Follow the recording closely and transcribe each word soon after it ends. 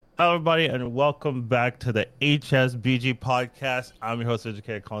Hello, everybody, and welcome back to the HSBG Podcast. I'm your host,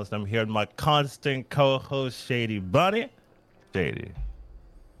 Educated Collins. I'm here with my constant co-host, Shady. Bunny, Shady,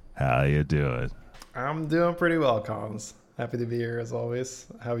 how you doing? I'm doing pretty well, Collins. Happy to be here as always.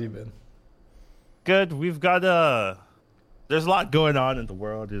 How have you been? Good. We've got there's a lot going on in the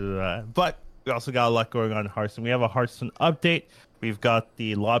world, but we also got a lot going on in Hearthstone. We have a Hearthstone update. We've got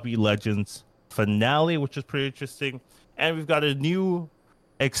the Lobby Legends finale, which is pretty interesting, and we've got a new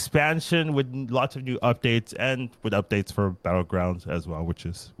expansion with lots of new updates and with updates for Battlegrounds as well, which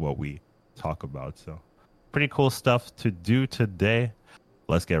is what we talk about. So pretty cool stuff to do today.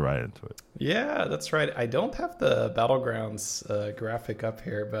 Let's get right into it. Yeah, that's right. I don't have the Battlegrounds graphic up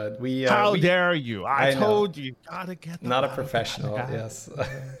here, but How dare you? I told you gotta get not a professional. Yes.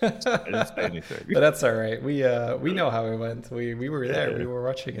 I didn't say anything. But that's all right. We know how it went. We were there. Yeah. We were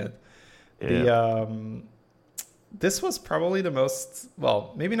watching it. Yeah. This was probably the most,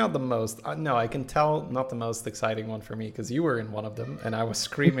 well, maybe not the most. No, I can tell not the most exciting one for me because you were in one of them and I was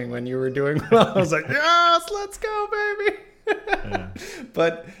screaming when you were doing well. I was like, yes, let's go, baby. Yeah.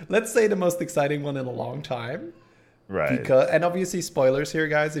 But let's say the most exciting one in a long time. Right. And obviously spoilers here,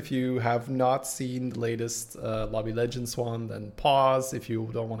 guys. If you have not seen the latest Lobby Legends one, then pause if you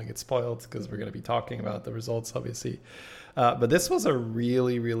don't want to get spoiled because we're going to be talking about the results, obviously. But this was a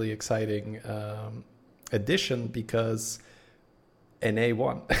really, really exciting edition because NA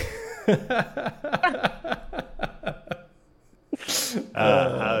won.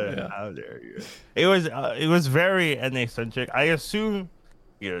 How dare you? It was very NA centric. I assume,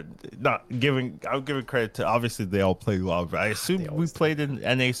 I'm giving credit to, obviously they all play well, but I assume we played in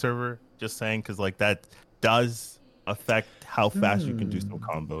NA server, just saying, because like that does affect how fast you can do some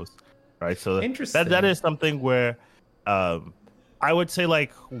combos, right? So that is something where I would say,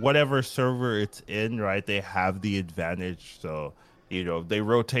 like, whatever server it's in, right, they have the advantage. So, they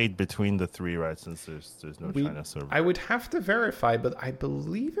rotate between the three, right, since there's no China server. I would have to verify, but I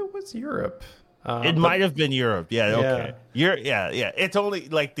believe it was Europe. It might have been Europe. Yeah, okay. Yeah. It's only,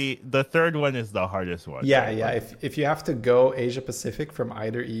 like, the third one is the hardest one. Yeah. If you have to go Asia Pacific from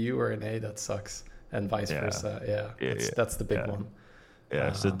either EU or NA, that sucks. And vice versa. That's the big one.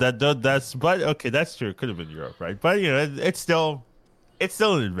 Yeah, so that's, but, okay, that's true. It could have been Europe, right? But, it's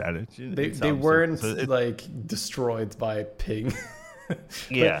still an advantage. They weren't like destroyed by ping.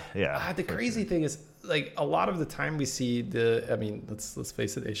 The crazy thing is, like, a lot of the time we see let's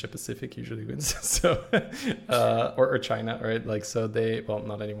face it, Asia Pacific usually wins. So or China, right? Like, so they, well,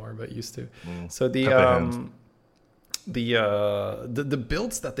 not anymore, but used to. So the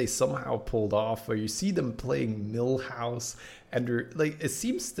builds that they somehow pulled off, where you see them playing Millhouse, and it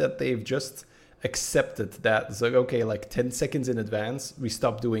seems that they've just accepted that it's like, okay, like 10 seconds in advance we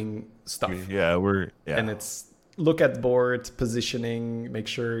stop doing stuff. And it's look at board positioning, make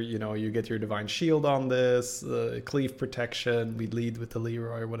sure you get your divine shield on this, cleave protection, we lead with the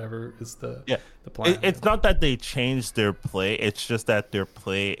Leroy or whatever is the plan. It's not that they changed their play, it's just that their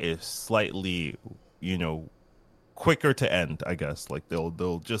play is slightly quicker to end, I guess. Like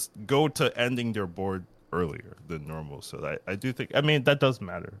they'll just go to ending their board earlier than normal. So I do think, that does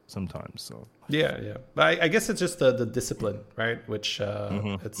matter sometimes. So but I guess it's just the discipline, right? Which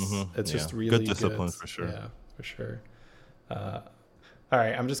it's just really good discipline for sure. Yeah, for sure. All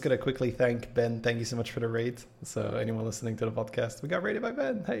right, I'm just gonna quickly thank Ben. Thank you so much for the raid. So anyone listening to the podcast, we got rated by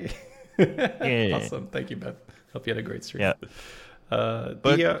Ben. Hey. Awesome. Thank you, Ben. Hope you had a great stream. Go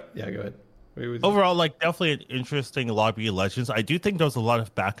ahead. Overall, like, definitely an interesting Lobby Legends. I do think there was a lot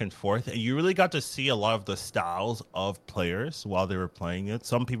of back and forth, and you really got to see a lot of the styles of players while they were playing it.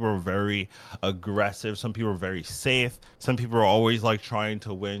 Some people were very aggressive. Some people were very safe. Some people were always, like, trying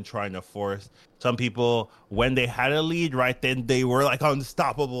to win, trying to force. Some people, when they had a lead, right, then they were, like,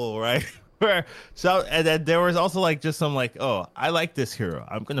 unstoppable, right? So, and then there was also, like, just some, like, oh, I like this hero.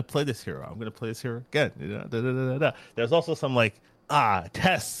 I'm going to play this hero. I'm going to play this hero again. There's also some, like,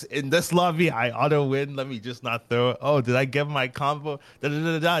 tests in this lobby, I auto win. Let me just not throw it. Oh, did I get my combo? Double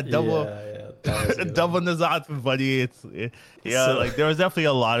Nazat, buddy. Like, there was definitely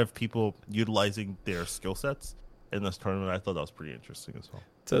a lot of people utilizing their skill sets in this tournament. I thought that was pretty interesting as well.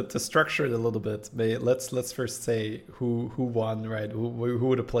 To structure it a little bit, let's first say who won, right? Who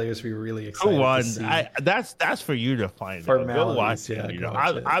were the players we were really excited who won? to see? That's for you to find out. Go watch it.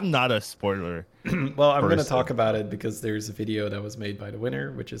 I'm not a spoiler. Well, I'm going to talk about it because there's a video that was made by the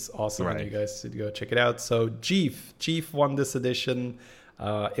winner, which is awesome. Right. And you guys should go check it out. So Jeef won this edition.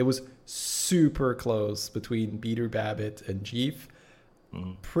 It was super close between Peter Babbitt and Jeef.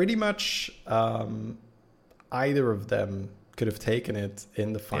 Pretty much either of them could have taken it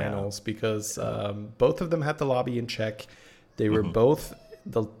in the finals because both of them had the lobby in check. They were both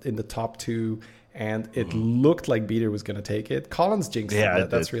in the top 2, and it looked like Beater was going to take it. Collins jinxed it.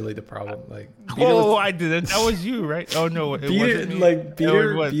 That's really the problem. Like, I didn't. That was you, right? Oh no, it wasn't me. Like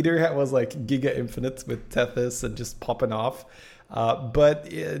Beater was like Giga Infinite with Tethys and just popping off. But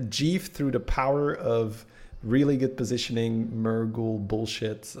Jeef, through the power of really good positioning, Murgle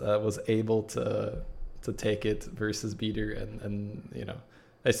bullshit, was able to take it versus Beater and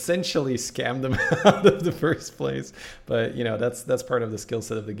essentially scammed them out of the first place. But that's part of the skill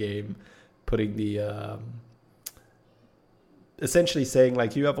set of the game, putting the essentially saying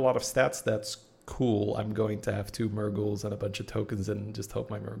like, you have a lot of stats, that's cool, I'm going to have 2 Murgles and a bunch of tokens and just hope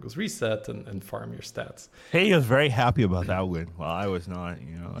my Murgles reset and farm your stats. He was very happy about that win, while I was not.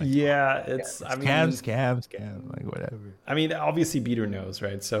 Scam, like whatever. I mean, obviously Beater knows,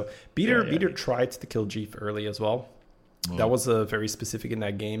 right? So Beater tried to kill Jeef early as well. That was very specific in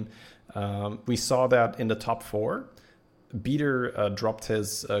that game. We saw that in the top 4. Beater dropped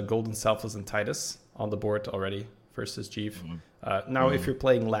his Golden Selfless and Titus on the board already versus Jeef. Now, if you're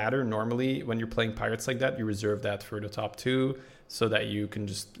playing ladder, normally when you're playing pirates like that, you reserve that for the top 2 so that you can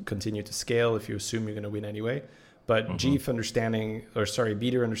just continue to scale if you assume you're going to win anyway. But Beater understanding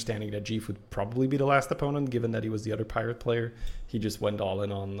that Jeef would probably be the last opponent, given that he was the other pirate player, he just went all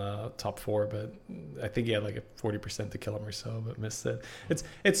in on top 4. But I think he had like a 40% to kill him or so, but missed it.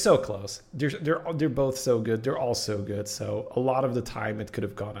 It's so close. They're both so good. They're all so good. So a lot of the time it could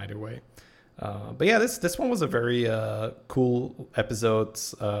have gone either way. But yeah, this one was a very cool episode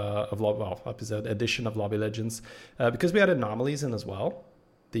edition of Lobby Legends, because we had anomalies in as well.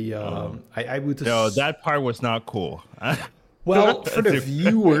 I would no, that part was not cool. Well, for the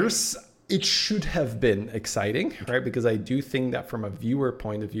viewers, it should have been exciting, right? Because I do think that from a viewer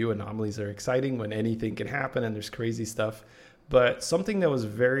point of view, anomalies are exciting when anything can happen and there's crazy stuff. But something that was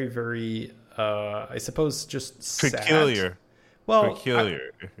very, very, I suppose, just peculiar. Sad. Well,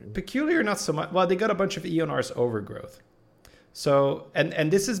 peculiar, not so much. Well, they got a bunch of Eonar's overgrowth. So,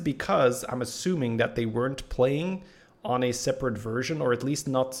 and this is because I'm assuming that they weren't playing on a separate version, or at least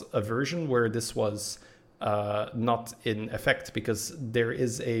not a version where this was not in effect, because there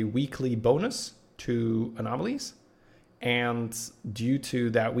is a weekly bonus to anomalies. And due to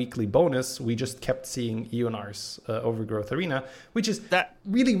that weekly bonus, we just kept seeing Eonar's Overgrowth Arena, which is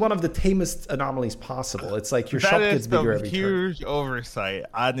really one of the tamest anomalies possible. It's like your shop gets bigger every turn. Huge oversight.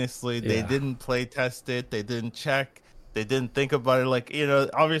 Honestly, they didn't play test it. They didn't check. They didn't think about it. Like,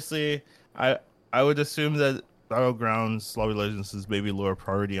 obviously, I would assume that Battlegrounds, Lobby Legends is maybe lower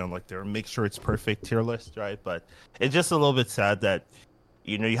priority on like their make sure it's perfect tier list, right? But it's just a little bit sad that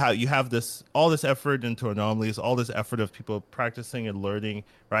you have all this effort into anomalies, all this effort of people practicing and learning,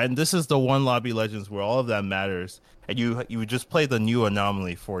 right? And this is the one Lobby Legends where all of that matters, and you just play the new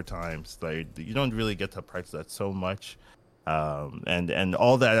anomaly 4 times. Like, you don't really get to practice that so much, and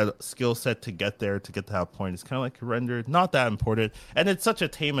all that skill set to get there, to get to that point, is kind of like rendered not that important. And it's such a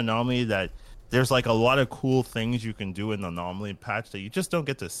tame anomaly that there's like a lot of cool things you can do in the anomaly patch that you just don't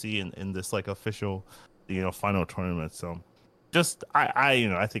get to see in this like official, final tournament. So just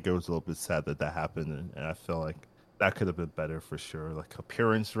I think it was a little bit sad that happened, and I feel like that could have been better for sure. Like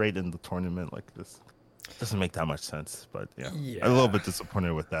appearance rate in the tournament like this doesn't make that much sense. But yeah. I'm a little bit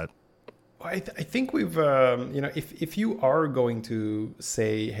disappointed with that. I think we've if you are going to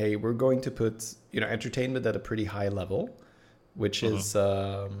say, hey, we're going to put entertainment at a pretty high level, which is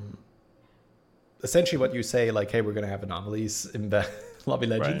essentially what you say, like, hey, we're going to have anomalies in the Lobby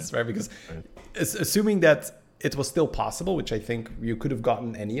Legends, right? Because assuming that it was still possible, which I think you could have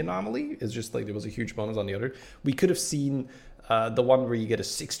gotten any anomaly, it's just like there was a huge bonus on the other. We could have seen the one where you get a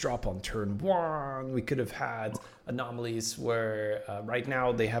 6-drop on turn 1. We could have had anomalies where right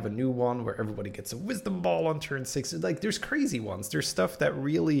now they have a new one where everybody gets a wisdom ball on turn 6. Like, there's crazy ones. There's stuff that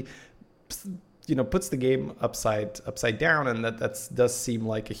really puts the game upside down, and that does seem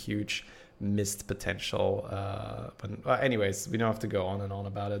like a huge missed potential. But anyways, we don't have to go on and on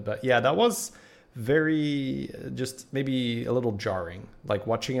about it. But yeah, that was very just maybe a little jarring, like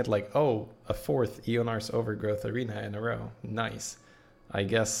watching it like, oh, a 4th Eonar's Overgrowth Arena in a row. Nice. I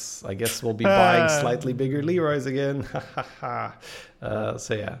guess we'll be buying slightly bigger Leroy's again.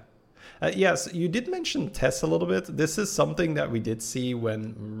 So yeah. Yes, you did mention Tess a little bit. This is something that we did see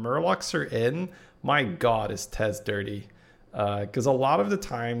when Murlocs are in. My God, is Tess dirty. Because a lot of the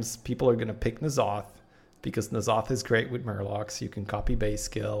times people are going to pick N'Zoth because N'Zoth is great with Murlocs. You can copy base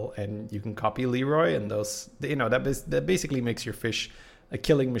skill and you can copy Leroy, and those, that basically makes your fish a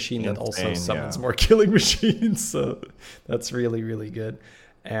killing machine that also summons more killing machines. So that's really, really good.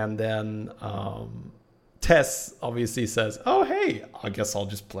 And then Tess obviously says, "Oh, hey, I guess I'll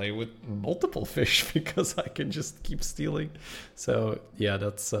just play with multiple fish because I can just keep stealing." So yeah,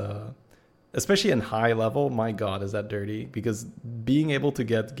 that's especially in high level. My God, is that dirty? Because being able to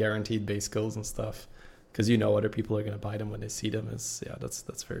get guaranteed base kills and stuff, because other people are gonna buy them when they see them, is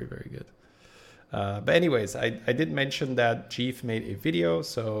that's very very good. But anyways, I did mention that Jeef made a video,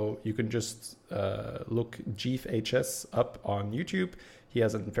 so you can just look Jeef HS up on YouTube. He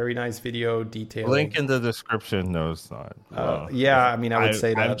has a very nice video detailing. Link in the description. No, it's not. Well, yeah, I mean, I would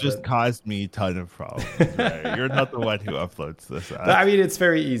say that. I've just caused me a ton of problems. Right? You're not the one who uploads this. But, I mean, it's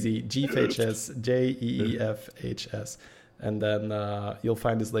very easy. Jeef HS, JEEFHS. And then you'll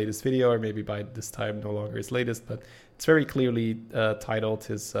find his latest video, or maybe by this time no longer his latest, but it's very clearly titled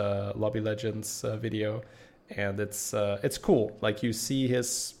his Lobby Legends video. And it's cool. Like, you see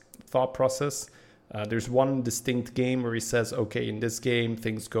his thought process. There's one distinct game where he says, okay, in this game,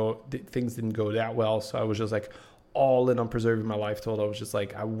 things didn't go that well. So I was just like all in on preserving my life total. I was just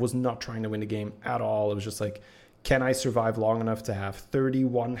like, I was not trying to win the game at all. It was just like, can I survive long enough to have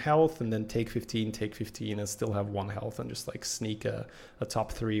 31 health and then take 15 and still have 1 health and just like sneak a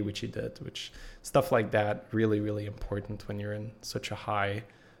top 3, which he did, which stuff like that, really, really important when you're in such a high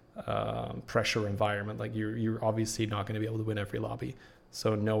pressure environment. Like you're obviously not going to be able to win every lobby.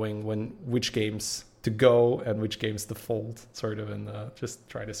 So knowing which games to go and which games to fold, sort of, and just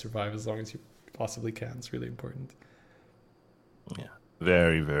try to survive as long as you possibly can is really important. Yeah,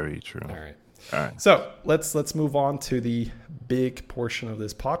 very, very true. All right. So let's move on to the big portion of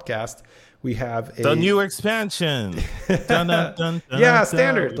this podcast. We have the new expansion. Dun, dun, dun, yeah,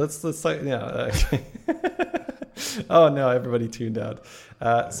 standard. Let's Oh no, everybody tuned out.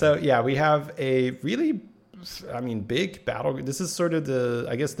 So yeah, we have a really, big battle. This is sort of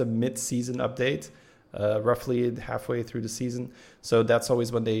the mid-season update, roughly halfway through the season. So that's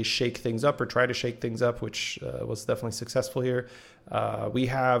always when they shake things up or try to shake things up, which was definitely successful here. We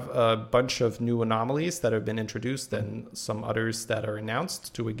have a bunch of new anomalies that have been introduced and some others that are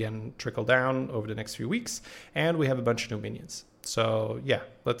announced to again trickle down over the next few weeks. And we have a bunch of new minions. So yeah,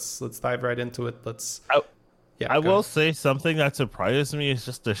 let's dive right into it. I will say something that surprises me is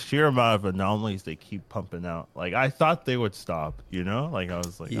just the sheer amount of anomalies they keep pumping out. Like, I thought they would stop, Like, I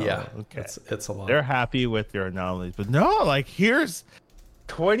was like, yeah, oh, okay. It's a lot. They're happy with their anomalies. But no, like, here's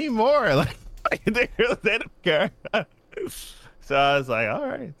 20 more. Like they don't care. So I was like, all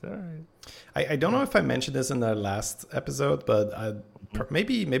right. I don't know if I mentioned this in the last episode, but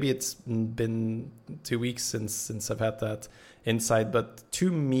maybe it's been 2 weeks since I've had that insight. But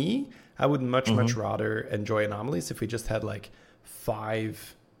to me, I would much rather enjoy anomalies if we just had like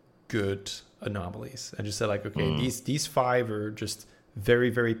 5 good anomalies and just said like, okay, these 5 are just very,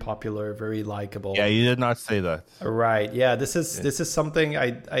 very popular, very likable. Yeah, you did not say that. Right. Yeah, this is something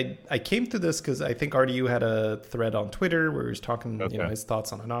I came to this because I think RDU had a thread on Twitter where he was talking, his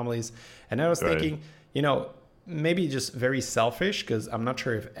thoughts on anomalies, and I was thinking, maybe just very selfish because I'm not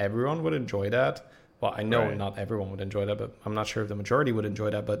sure if everyone would enjoy that. Well, I know not everyone would enjoy that, but I'm not sure if the majority would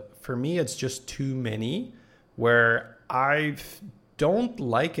enjoy that. But for me, it's just too many where I don't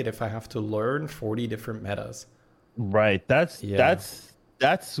like it if I have to learn 40 different metas. Right. That's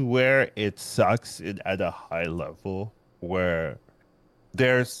where it sucks at a high level, where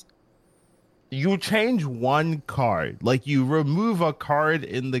you change one card, like you remove a card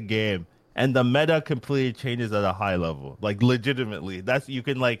in the game and the meta completely changes at a high level. Like legitimately, you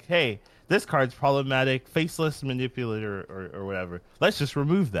can like, hey, this card's problematic, faceless manipulator or whatever. Let's just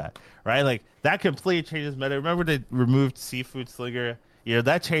remove that, right? Like that completely changes meta. Remember they removed Seafood Slinger?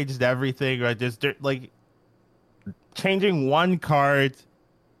 That changed everything, right? There's like changing one card,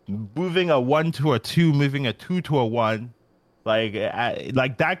 moving a 1 to a 2, moving a 2 to a 1, like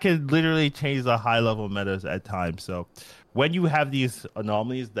that can literally change the high level metas at times. So when you have these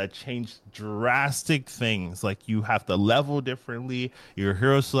anomalies that change drastic things, like you have to level differently, your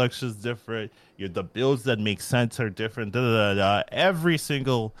hero selection is different, the builds that make sense are different, every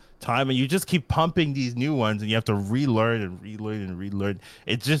single time, and you just keep pumping these new ones, and you have to relearn.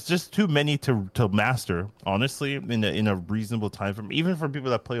 It's just too many to master, honestly, in a reasonable time frame, even for people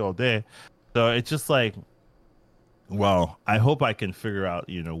that play all day. So it's just like, well, I hope I can figure out,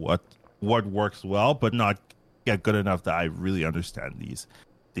 what works well, but not get good enough that I really understand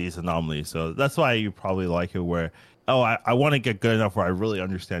these anomalies. So that's why you probably like it, where I want to get good enough where I really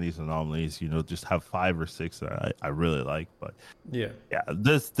understand these anomalies, just have 5 or 6 that I really like. But yeah,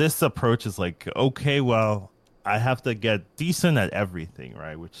 this approach is like, okay, well, I have to get decent at everything,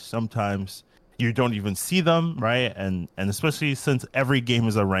 right? Which sometimes you don't even see them, right? And especially since every game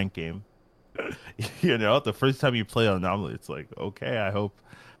is a ranked game, the first time you play an anomaly, it's like, okay, I hope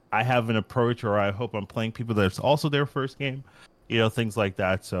I have an approach, or I hope I'm playing people that's also their first game, things like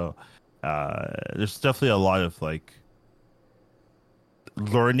that. So there's definitely a lot of like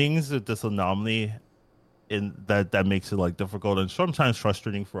learnings with this anomaly in that makes it like difficult and sometimes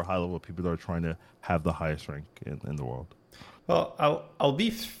frustrating for high level people that are trying to have the highest rank in the world. Well, I'll be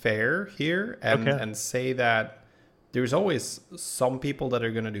fair here and say that there's always some people that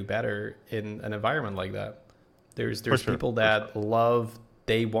are going to do better in an environment like that. There's people that love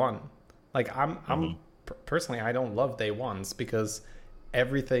day one. Like I'm personally, I don't love day ones because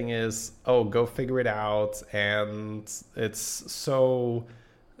everything is, go figure it out. And it's so,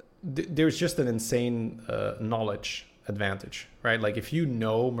 there's just an insane knowledge advantage, right? Like if you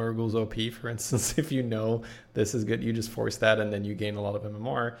know Murgle's OP, for instance, if you know this is good, you just force that and then you gain a lot of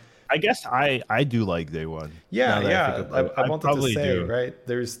MMR. I guess I do like day one. Yeah. I wanted to say, right?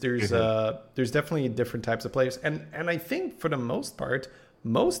 There's definitely different types of players. And I think for the most part,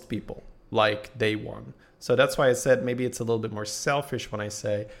 most people like day one. So that's why I said maybe it's a little bit more selfish when I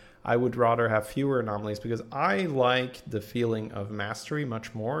say I would rather have fewer anomalies because I like the feeling of mastery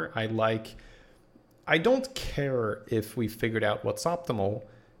much more. I don't care if we figured out what's optimal.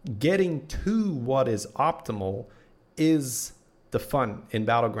 Getting to what is optimal is the fun in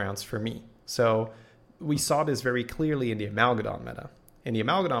Battlegrounds for me. So we saw this very clearly in the Amalgadon meta. In the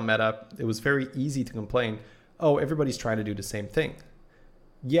Amalgadon meta, it was very easy to complain, everybody's trying to do the same thing.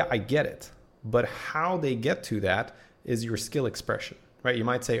 Yeah, I get it. But how they get to that is your skill expression, right? You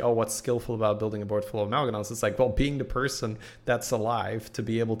might say, what's skillful about building a board full of Amalgadons? It's like, being the person that's alive to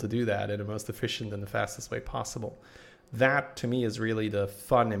be able to do that in the most efficient and the fastest way possible. That, to me, is really the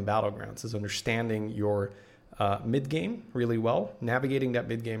fun in Battlegrounds, is understanding your mid-game really well, navigating that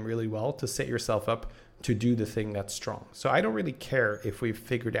mid-game really well to set yourself up to do the thing that's strong. So I don't really care if we've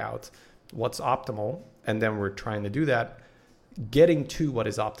figured out what's optimal and then we're trying to do that. Getting to what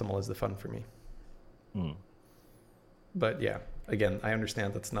is optimal is the fun for me. But yeah, again, I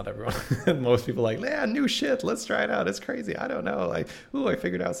understand that's not everyone. Most people are like, new shit, let's try it out. It's crazy. I don't know. Like, I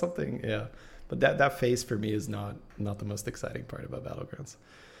figured out something. Yeah. But that phase for me is not the most exciting part about Battlegrounds.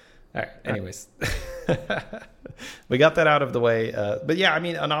 All right. Anyways, we got that out of the way. But yeah, I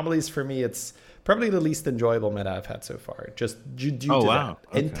mean, anomalies for me, it's probably the least enjoyable meta I've had so far. Just due to that.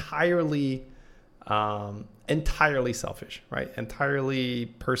 Okay. Entirely selfish, right? Entirely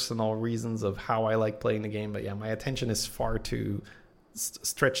personal reasons of how I like playing the game. But yeah, my attention is far too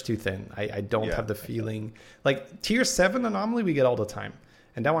stretched too thin. I don't have the feeling like tier 7 anomaly we get all the time.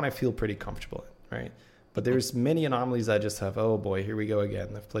 And that one I feel pretty comfortable in, right? But there's many anomalies I just have, oh boy, here we go again.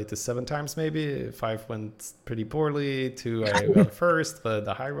 I've played this 7 times maybe. 5 went pretty poorly. 2 I got first, but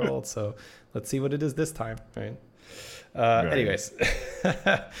the high rolled. So let's see what it is this time, right? Anyways,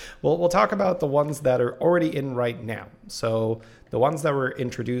 we'll talk about the ones that are already in right now. So the ones that were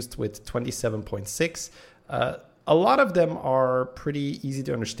introduced with 27.6, a lot of them are pretty easy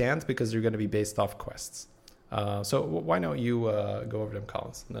to understand because they're going to be based off quests. So why don't you go over them,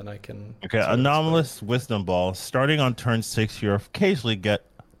 Collins, and then I can... Okay, anomalous wisdom ball. Starting on turn 6, you occasionally get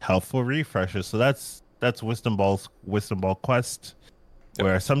helpful refreshes. So that's wisdom ball quest,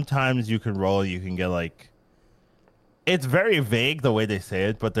 where sometimes you can roll, you can get like... It's very vague the way they say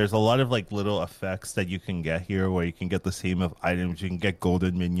it, but there's a lot of like little effects that you can get here where you can get the same of items. You can get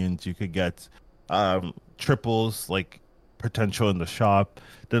golden minions. You could get triples like potential in the shop.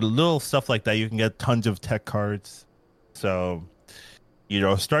 There's little stuff like that. You can get tons of tech cards. So,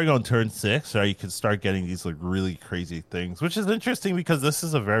 starting on turn 6, you can start getting these like really crazy things, which is interesting because this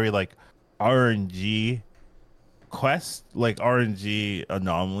is a very like RNG quest, like RNG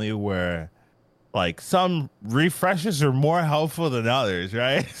anomaly where like some refreshes are more helpful than others,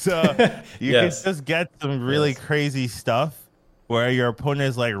 right? So you can just get some really crazy stuff where your opponent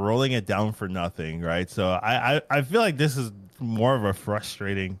is like rolling it down for nothing, right? So I feel like this is more of a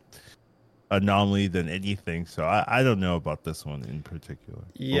frustrating anomaly than anything. So I don't know about this one in particular.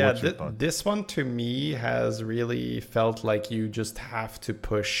 Yeah, this one to me has really felt like you just have to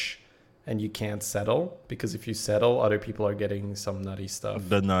push and you can't settle, because if you settle, other people are getting some nutty stuff.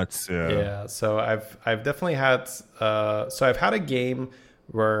 The nuts, yeah. Yeah, so I've definitely had... I've had a game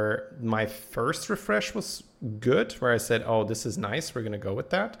where my first refresh was good, where I said, this is nice, we're going to go with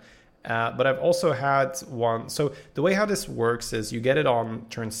that. But I've also had one... So the way how this works is you get it on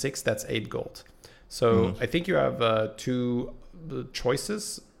turn 6, that's 8 gold. So I think you have 2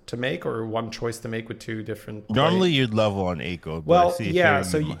 choices to make, or one choice to make with 2 different... Normally you'd level on 8 gold. Well, yeah,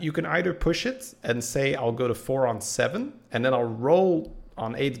 so you can either push it and say, I'll go to 4 on 7, and then I'll roll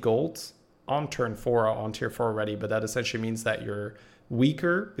on 8 gold on turn 4 or on tier 4 already, but that essentially means that you're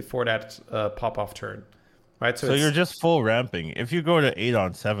weaker before that pop-off turn. right? So you're just full ramping. If you go to 8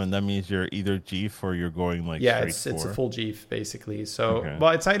 on 7, that means you're either Jeef or you're going like yeah, straight it's a 4. full Jeef basically. So Okay.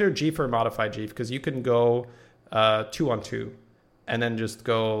 well, it's either Jeef or modified Jeef because you can go 2 on 2, and then just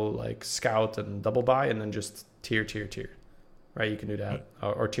go like scout and double buy, and then just tier, right? You can do that,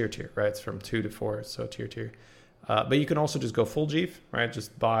 or tier, right? It's from 2 to 4, so tier. But you can also just go full Jeef, right?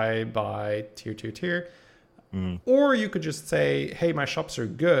 Just buy, tier. Or you could just say, hey, my shops are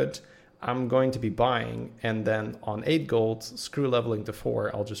good. I'm going to be buying. And then on 8 gold, screw leveling to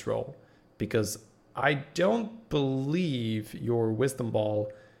 4, I'll just roll. Because I don't believe your Wisdom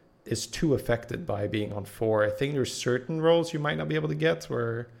Ball is too affected by being on 4. I think there's certain rolls you might not be able to get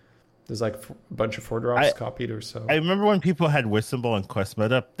where there's like a bunch of 4 drops copied or so. I remember when people had Wisdom Ball and Quest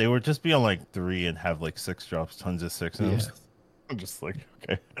Meta, they would just be on like 3 and have like 6 drops, tons of 6. And I'm just like,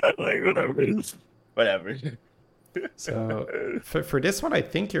 okay, like whatever. So for this one, I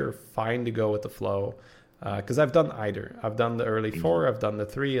think you're fine to go with the flow, because I've done either. I've done the early 4, I've done the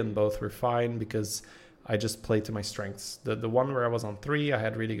 3, and both were fine because I just played to my strengths. The one where I was on 3, I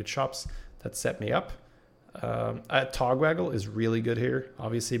had really good shops that set me up. Togwaggle is really good here,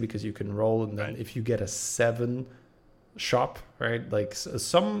 obviously, because you can roll, and then if you get a 7 shop, right? Like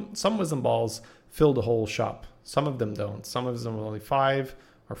some Wisdom Balls fill the whole shop. Some of them don't. Some of them are only 5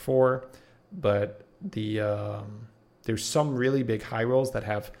 or 4, but there's some really big high rolls that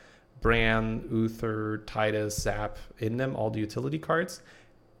have Bran, Uther, Titus, Zap in them, all the utility cards.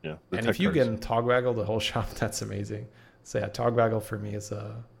 Yeah, and if you can Togwaggle the whole shop, that's amazing. So yeah, Togwaggle for me is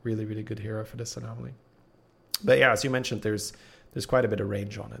a really, really good hero for this anomaly. But yeah, as you mentioned, there's quite a bit of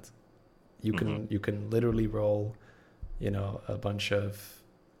range on it. You can literally roll, a bunch of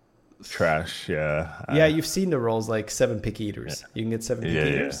trash. Yeah. Yeah, you've seen the rolls like 7 pick eaters. You can get 7 pick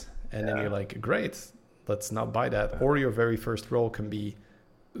eaters, and then you're like, great, let's not buy that. Or your very first roll can be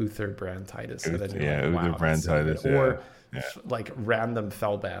Uther, Bran, Titus. And then you're like, wow, Uther, Bran, Titus. Or like random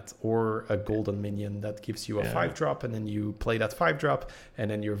Felbat or a golden minion that gives you a 5-drop, and then you play that 5-drop,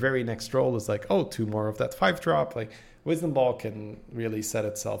 and then your very next roll is like, 2 more of that 5-drop. Like Wisdom Ball can really set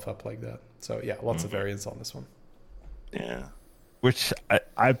itself up like that. So yeah, lots of variance on this one. Yeah, which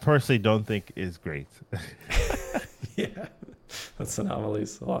I personally don't think is great. Yeah, that's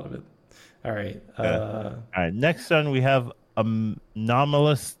anomalies, a lot of it. All right. All right. Next one, we have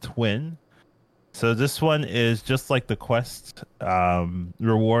Anomalous Twin. So this one is just like the quest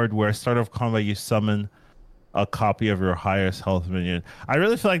reward, where start of combat you summon a copy of your highest health minion. I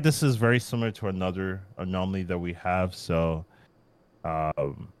really feel like this is very similar to another anomaly that we have. So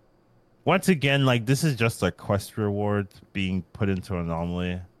once again, like this is just a quest reward being put into an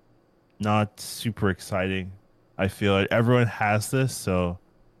anomaly. Not super exciting. I feel like everyone has this, so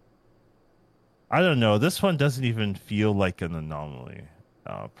I don't know. This one doesn't even feel like an anomaly.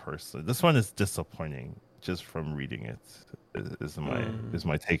 Personally, this one is disappointing just from reading it. Is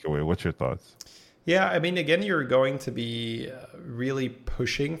my takeaway. What's your thoughts? Yeah, I mean, again, you're going to be really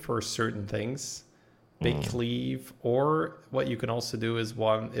pushing for certain things, big cleave, or what you can also do is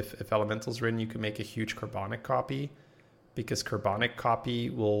if elementals are in, you can make a huge carbonic copy, because carbonic copy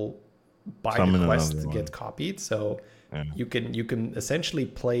will buy the quest to get copied. So you can essentially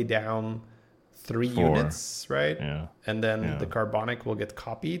play down 3 units, right? Yeah. And then the carbonic will get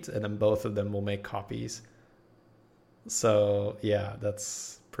copied, and then both of them will make copies. So yeah,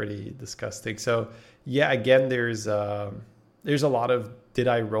 that's pretty disgusting. So yeah, again, there's a lot of did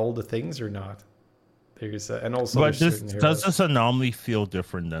I roll the things or not? And also, but does this anomaly feel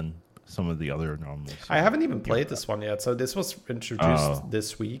different than some of the other anomalies? I haven't even played this one yet. So this was introduced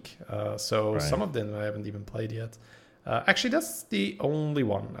this week. Some of them I haven't even played yet. Actually, that's the only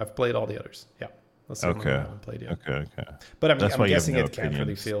one. I've played all the others. Yeah. That's the only one I haven't played yet. Okay. But I'm guessing it can't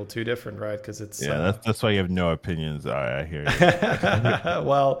really feel too different, right? Because it's... that's why you have no opinions. I hear you.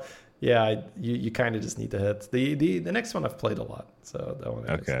 Well, yeah, you kind of just need to hit. The next one I've played a lot. So that one...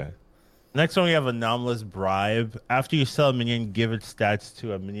 Okay. Next one, we have Anomalous Bribe. After you sell a minion, give its stats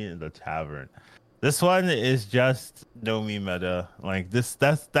to a minion in the tavern. This one is just Nomi meta. Like this,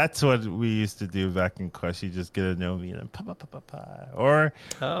 that's what we used to do back in Quest. You just get a Nomi and then or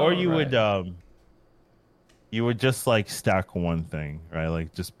you would just like stack one thing, right?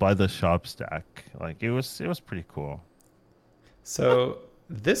 Like just buy the shop stack. Like it was pretty cool. So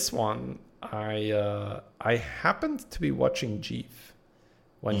this one, I happened to be watching Jeef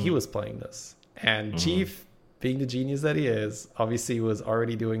when he was playing this, and Jeef, being the genius that he is, obviously was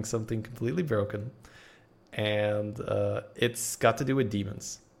already doing something completely broken, and it's got to do with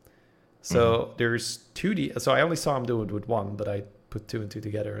demons. So there's 2 so I only saw him do it with 1, but I put two and two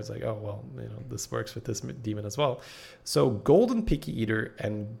together. It's like, oh, well, this works with this demon as well. So Golden Picky Eater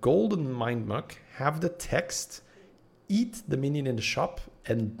and Golden Mind Muck have the text, eat the minion in the shop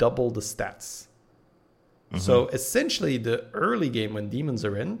and double the stats. So essentially the early game when demons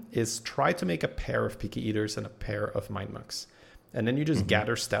are in is try to make a pair of Picky Eaters and a pair of Mind Mucks. And then you just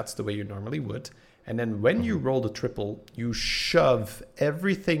gather stats the way you normally would. And then when you roll the triple, you shove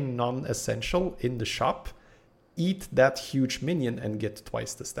everything non-essential in the shop, eat that huge minion and get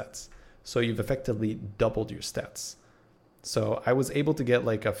twice the stats. So you've effectively doubled your stats. So I was able to get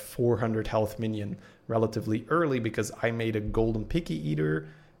like a 400 health minion relatively early because I made a Golden Picky Eater,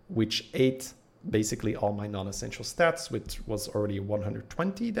 which ate basically all my non-essential stats, which was already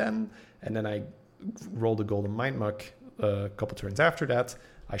 120 then. And then I rolled a Golden Mind Muck a couple turns after that.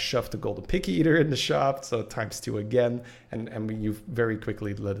 I shoved the Golden Picky Eater in the shop, so ×2 again, and you very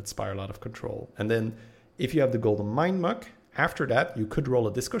quickly let it spiral out of control. And then if you have the Golden Mind Muck, after that, you could roll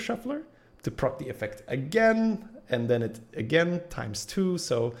a Disco Shuffler to proc the effect again, and then it again ×2,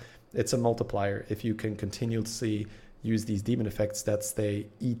 so it's a multiplier. If you can continuously use these demon effects that they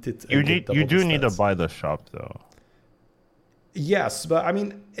eat it. You do need to buy the shop, though. Yes, but I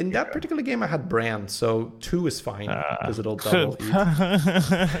mean, in that particular game, I had Brand, so 2 is fine because it'll double eat.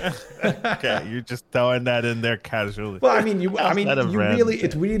 Okay, you're just throwing that in there casually. Well,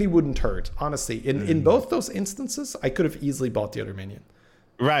 it really wouldn't hurt, honestly. In both those instances, I could have easily bought the other minion.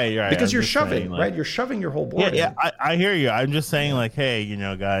 Right. Because you're shoving, right? You're shoving your whole board. Yeah, I hear you. I'm just saying, like, hey,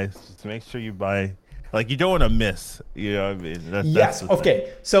 guys, just make sure you buy. Like, you don't want to miss, you know what I mean? Yes,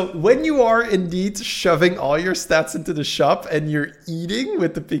 okay. So when you are indeed shoving all your stats into the shop and you're eating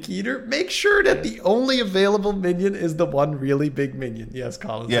with the Picky Eater, make sure that the only available minion is the one really big minion. Yes,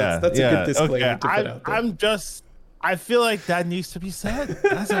 Colin. Yeah, that's a good disclaimer to put out there. I feel like that needs to be said.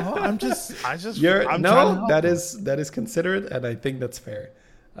 That's all. That is considerate, and I think that's fair.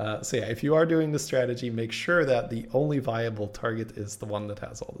 So yeah, if you are doing the strategy, make sure that the only viable target is the one that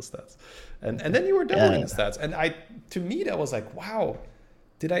has all the stats, and then you were doubling the stats. And to me that was like, wow,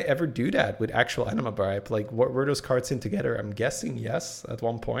 did I ever do that with actual Anima Bribe? Like, what were those cards in together? I'm guessing yes, at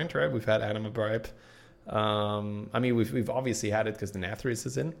one point, right? We've had Anima Bribe. I mean, we've obviously had it because the Nathrius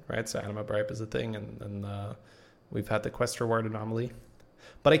is in, right? So Anima Bribe is a thing, and we've had the Quest Reward Anomaly.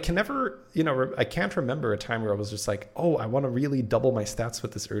 But I can never, I can't remember a time where I was just like, oh, I want to really double my stats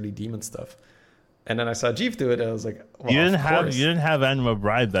with this early demon stuff. And then I saw Jeef do it, and I was like, well, you didn't have Anima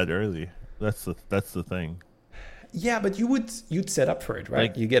Bribe that early. That's the thing. Yeah, but you'd set up for it, right?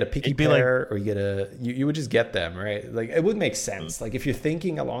 Like, you get a picky pair, or you would just get them, right? Like, it would make sense. Like, if you're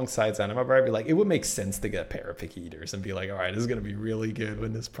thinking alongside Anima Bribe, you're like, it would make sense to get a pair of Picky Eaters and be like, all right, this is gonna be really good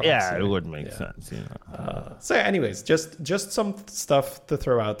when this procs. Yeah, it would make sense. So anyways, just some stuff to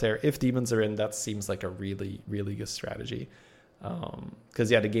throw out there. If demons are in, that seems like a really, really good strategy. Because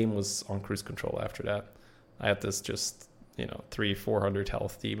the game was on cruise control after that. I had this just 300-400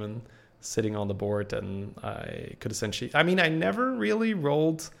 health demon sitting on the board, and I could essentially, I never really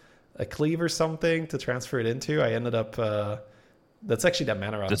rolled a cleave or something to transfer it into. I ended up that's actually that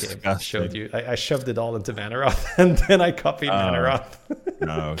Manaroth game I showed you. I shoved it all into Manaroth, and then I copied Manaroth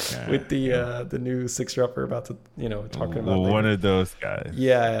with the new 6-dropper about to talking about one of those guys.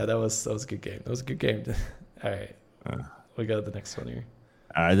 Yeah, that was a good game. That was a good game. All right, we got the next one here.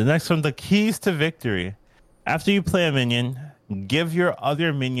 All right, the next one, the keys to victory. After you play a minion, give your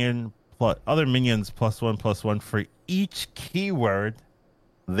other minions +1/+1 for each keyword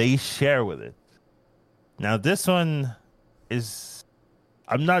they share with it. Now this one is,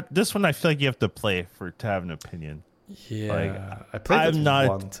 I feel like you have to play to have an opinion. Yeah, I played it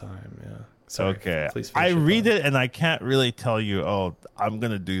one time. Yeah. Sorry, okay. I read it and I can't really tell you, oh, I'm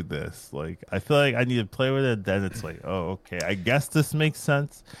gonna do this. Like, I feel like I need to play with it. Then it's like, oh, okay, I guess this makes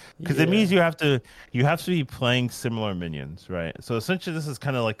sense because it means you have to be playing similar minions, right? So essentially, this is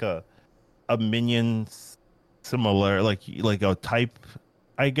kind of like a minion similar, like a type,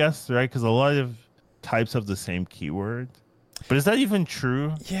 I guess, right? Because a lot of types have the same keyword. But is that even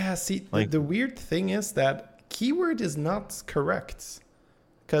true? Yeah. See, the weird thing is that keyword is not correct.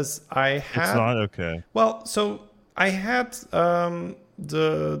 Because it's not okay. Well, so I had the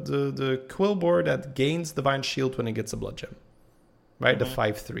quill board that gains Divine Shield when it gets a Blood Gem, right? The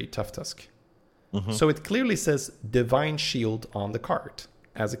 5/3 Tough Tusk. So it clearly says Divine Shield on the card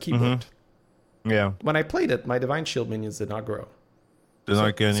as a keyword. Yeah. When I played it, my Divine Shield minions did not grow. So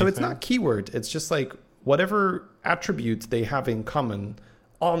it's not keyword. It's just like whatever attribute they have in common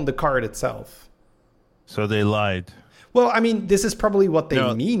on the card itself. So they lied. Well, I mean, this is probably what they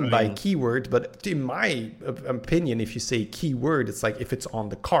No, mean I by mean- keyword, but in my opinion, if you say keyword, it's like if it's on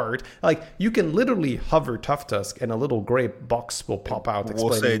the card, like you can literally hover Tough Tusk and a little gray box will pop out We'll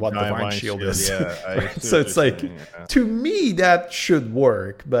say explaining what Divine Divine Shield Shield, is. yeah, I Right? see So what it's you're like, saying, yeah. to me, that should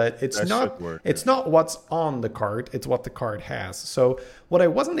work, but it's That not. should work, It's not what's on the card; it's what the card has. So what I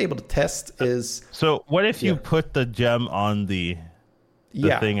wasn't able to test is So what if you Yeah. put the gem on the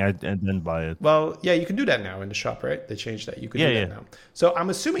thing and then buy it? Well, yeah, you can do that now in the shop, right? They changed that. You can do Yeah, that yeah. now. So I'm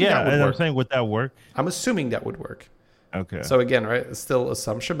assuming Yeah, that would and I'm work. saying, would that work? I'm assuming that would work. Okay. So again, right, it's still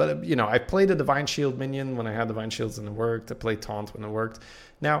assumption, but I played a Divine Shield minion when I had Divine Shields and it worked. I played Taunt when it worked.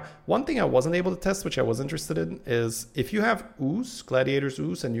 Now, one thing I wasn't able to test, which I was interested in, is if you have Ooze, Gladiator's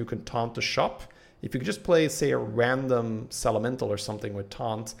Ooze, and you can taunt the shop, if you could just play, say, a random Salamental or something with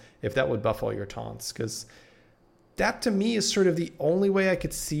Taunt, if that would buff all your taunts, because that to me is sort of the only way I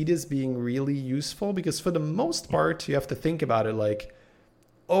could see this being really useful, because for the most part, you have to think about it like,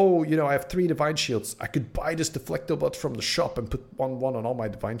 oh, I have 3 Divine Shields. I could buy this Deflectobot from the shop and put one on all my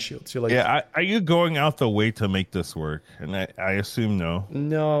Divine Shields. You're like, Yeah, are you going out the way to make this work? And I assume no.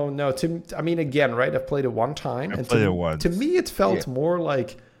 no. I mean, again, right? I've played it one time, and played it once. to me, it felt more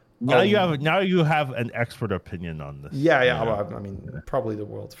like Now you have an expert opinion on this. yeah. Well, I mean, probably the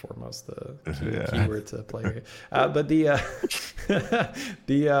world's foremost keyword to play here. But the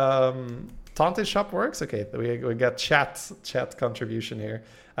Taunted shop works. Okay, we got chat contribution here.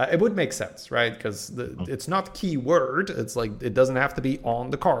 It would make sense, right? Because it's not keyword. It's like it doesn't have to be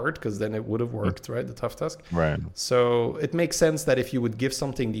on the card, because then it would have worked, right? The Tough Tusk. Right. So it makes sense that if you would give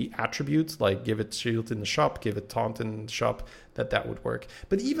something the attribute, like give it shield in the shop, give it taunt in the shop, that would work.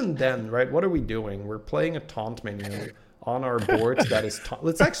 But even then, right? What are we doing? We're playing a taunt menu on our board that is taunt.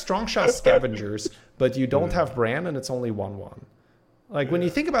 It's like Strong Shell Scavengers, but you don't have brand and it's only 1/1. Like when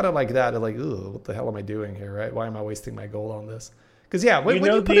you think about it like that, you're like, ooh, what the hell am I doing here, right? Why am I wasting my gold on this? Because when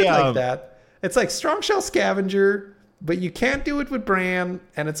you put it like that, it's like Strong Shell Scavenger, but you can't do it with Bran,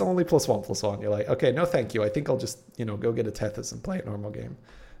 and it's only +1/+1. You're like, okay, no, thank you. I think I'll just go get a Tethys and play a normal game.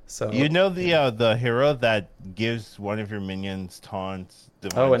 So the hero that gives one of your minions taunts.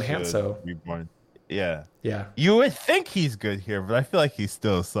 and Hanso. Reborn. Yeah. Yeah. You would think he's good here, but I feel like he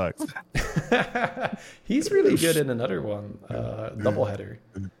still sucks. He's really good in another one, Doubleheader.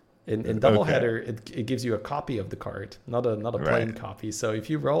 In Doubleheader, it gives you a copy of the card, not a plain copy. So if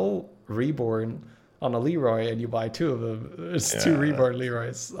you roll Reborn on a Leroy and you buy 2 of them, it's 2 Reborn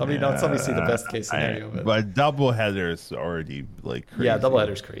Leroys. I mean, that's obviously the best case scenario. But Doubleheader is already like crazy. Yeah,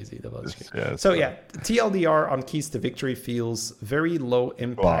 Doubleheader's crazy. So TLDR on Keys to Victory feels very low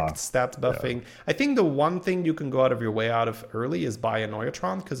impact stat buffing. Yeah. I think the one thing you can go out of your way out of early is buy a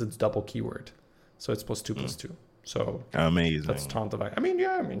Neutron, because it's double keyword. So it's +2/+2. So amazing. That's taunt divine. I mean,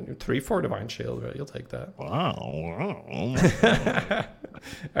 3/4 Divine Shield, right? You'll take that. Wow.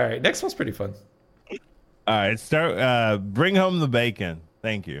 All right, next one's pretty fun. All right, bring home the bacon.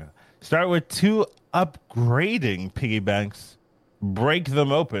 Thank you. Start with 2 upgrading piggy banks. Break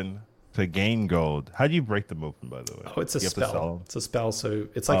them open to gain gold. How do you break them open, by the way? Oh, it's a spell. It's a spell, so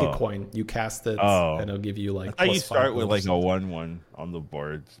it's like a coin. You cast it, and it'll give you like. I thought you start with like a 1/1 on the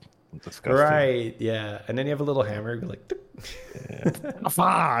board. Disgusting. Right, yeah, and then you have a little hammer, you're like,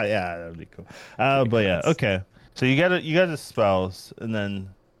 yeah, that'd be cool. But yeah, okay. So you got the spells, and then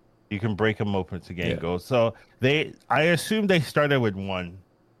you can break them open to gain gold. So I assume they started with 1.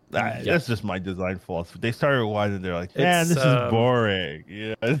 That's just my design fault. They started with 1, and they're like, man, this is boring.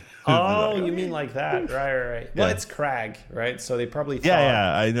 Yeah. Oh, you mean like that? Right. Well, it's Crag, right? So they probably thought,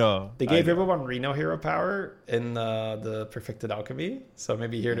 I know. They gave everyone Reno hero power in the Perfected Alchemy. So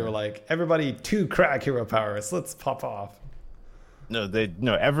maybe here they were like, everybody 2 Crag hero powers. Let's pop off. No,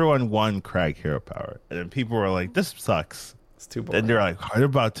 everyone won Crag hero power, and then people were like, this sucks. It's too boring. And they're like, what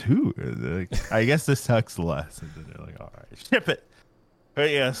about 2? Like, I guess this sucks less. And then they're like, all right, ship it. But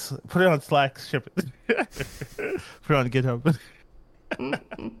yes, put it on Slack, ship it. Put it on GitHub.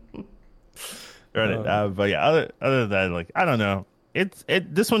 Right. But yeah, other than that, like, I don't know.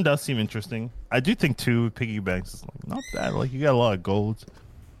 This one does seem interesting. I do think 2 piggy banks is like not bad. Like, you got a lot of gold.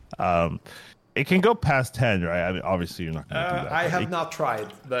 It can go past 10, right? I mean, obviously you're not going to do that. I have not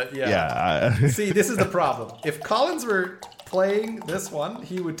tried, but yeah. Yeah. See, this is the problem. If Collins were playing this one,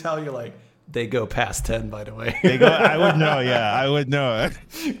 he would tell you like, they go past 10, by the way. I would know. Yeah, I would know.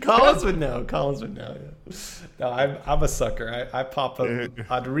 Collins would know. Yeah. No, I'm a sucker. I pop them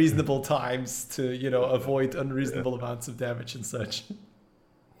at reasonable times to avoid unreasonable amounts of damage and such.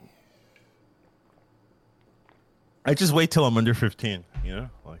 I just wait till I'm under 15.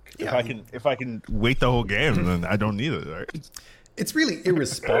 Like if I can wait the whole game, then I don't need it. Right? It's really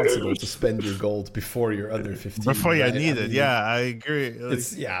irresponsible to spend your gold before you're under 15. Before you right? need it. Yeah, I agree. Like,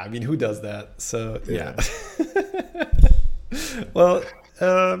 It's I mean, who does that? So yeah. Yeah. Well,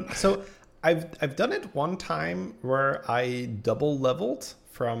 so I've done it one time where I double leveled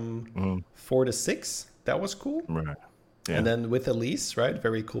from 4 to 6. That was cool. right. Yeah. And then with Elise, right?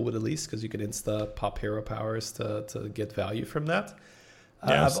 Very cool with Elise because you can insta pop hero powers to get value from that.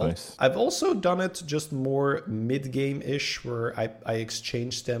 Yeah, that's nice. I've also done it just more mid game ish, where I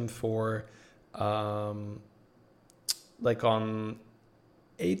exchanged them for, like on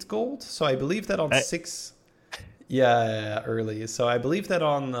 8 gold. So I believe that on 6, early. So I believe that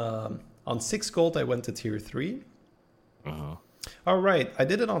on 6 gold I went to tier 3. All right, I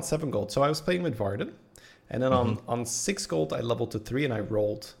did it on 7 gold. So I was playing with Varden. And then on 6 gold, I leveled to 3 and I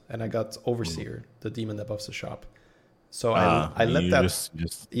rolled. And I got Overseer, the demon that buffs the shop. So I let that...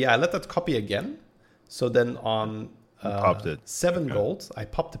 I let that copy again. So then on 7 gold, I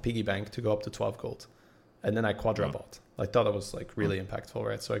popped the piggy bank to go up to 12 gold. And then I quadra bought. I thought it was like really impactful,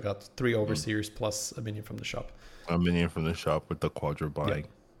 right? So I got 3 Overseers plus a minion from the shop. A minion from the shop with the quadra buying. Yeah.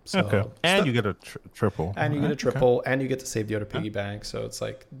 So, and you get a triple. And you get a triple, and you get to save the other piggy bank. So it's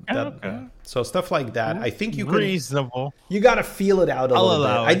like that. Yeah. So stuff like that. I think you can reasonable. You got to feel it out a little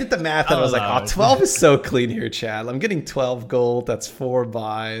bit. I did the math, and I was like, 12 is so clean here, Chad. I'm getting 12 gold. That's 4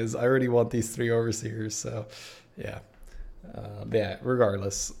 buys. I already want these 3 overseers. So, yeah.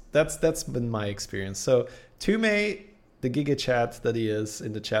 Regardless, that's been my experience. So, Tume, the Giga Chat that he is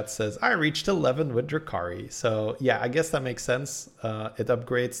in the chat, says, I reached 11 with Drakari. So, yeah, I guess that makes sense. It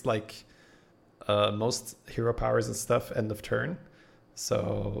upgrades like most hero powers and stuff end of turn.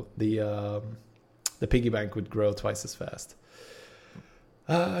 So, the piggy bank would grow twice as fast.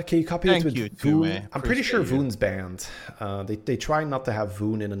 Can you copy it with Voon? I'm pretty sure Voon's banned. They try not to have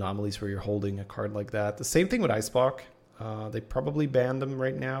Voon in anomalies where you're holding a card like that. The same thing with Iceblock. They probably banned them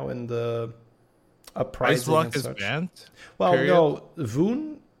right now in the uprising. Iceblock is banned? Well, no.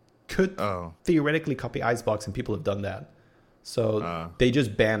 Voon could theoretically copy Icebox, and people have done that. So they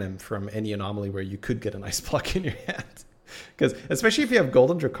just ban him from any anomaly where you could get an Iceblock in your hand. Because especially if you have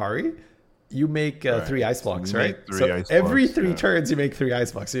Golden Drakari, you make 3 ice blocks, right? So every 3 turns you make 3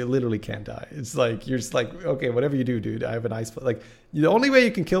 ice blocks. So you literally can't die. It's like you're just like, okay, whatever you do, dude, I have an ice block. Like the only way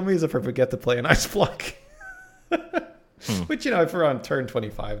you can kill me is if I forget to play an ice block. Which, if we're on turn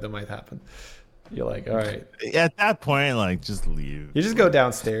 25, that might happen. You're like, all right. At that point, like, just leave. You just go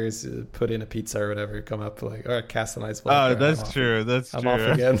downstairs, put in a pizza or whatever, come up, like, all right, cast an ice block. Oh, that's true. I'm off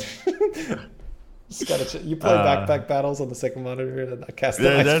again. You play backpack battles on the second monitor, and I cast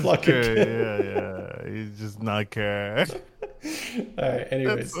the ice block again. Yeah. You just not care. All right.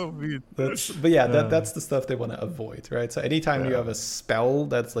 Anyways, that's the stuff they want to avoid, right? So anytime you have a spell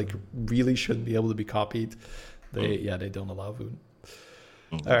that's like really shouldn't be able to be copied, they don't allow Voon.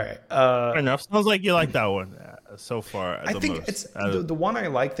 All right. Fair enough. Sounds like you like that one so far. I think it's the one I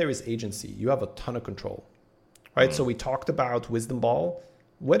like there is agency. You have a ton of control, right? So we talked about Wisdom Ball.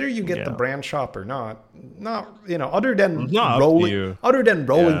 Whether you get the brand shop or not, other than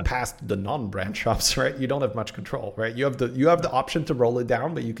rolling past the non-brand shops, right? You don't have much control, right? You have the option to roll it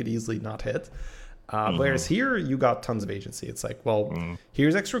down, but you could easily not hit. Whereas here, you got tons of agency. It's like,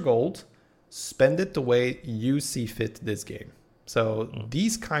 here's extra gold. Spend it the way you see fit this game. So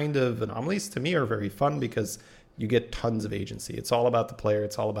these kind of anomalies to me are very fun because you get tons of agency. It's all about the player.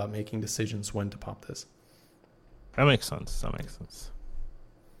 It's all about making decisions when to pop this. That makes sense.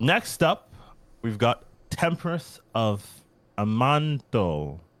 Next up, we've got Temperance of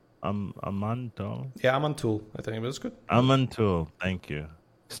Amanto. Amanto? Yeah, Amantul. I think it was good. Amantul, thank you.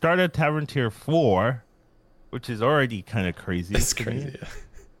 Started Tavern Tier 4, which is already kind of crazy. It's crazy, yeah.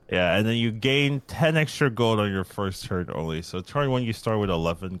 Yeah, and then you gain 10 extra gold on your first turn only. So turn 1, you start with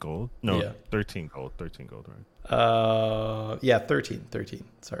 11 gold. No, 13 gold. 13 gold, right? 13.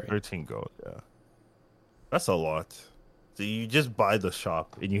 Sorry. 13 gold, yeah. That's a lot. So you just buy the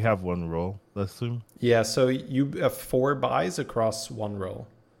shop and you have 1 roll, let's assume. Yeah, so you have 4 buys across 1 roll.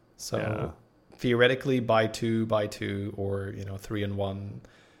 So theoretically, buy 2, or 3 and 1.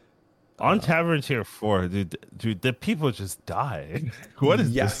 On Tavern Tier 4, dude, the people just die. What is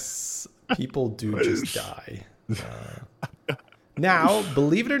this? Yes, people do just die. Now,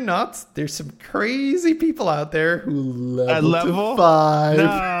 believe it or not, there's some crazy people out there who level to 5.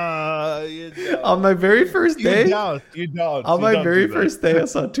 No, you don't. On my very first day, you don't. On my very first day, I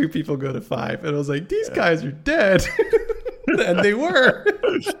saw 2 people go to 5, and I was like, these guys are dead. And they were.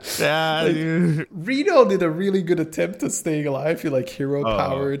 Yeah, dude. Reno did a really good attempt at staying alive. You like hero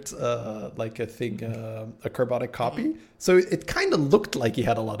powered, like a thing, a carbonic copy. So it kind of looked like he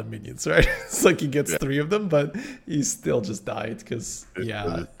had a lot of minions, right? It's like he gets 3 of them, but he still just died because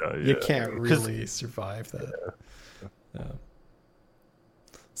you can't really survive that. Yeah.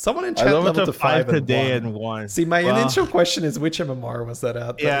 Someone in chat leveled to 5 today and and 1. See, my initial question is which MMR was that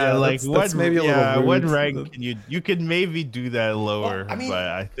at? But like that's maybe a little rude. What rank can you can maybe do that lower? Well, I mean, but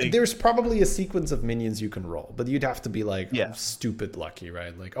I think there's probably a sequence of minions you can roll, but you'd have to be like stupid lucky,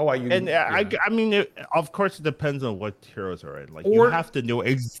 right? Like, I mean, of course, it depends on what heroes are in. Like, you have to know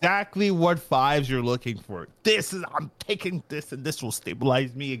exactly what 5s you're looking for. I'm taking this, and this will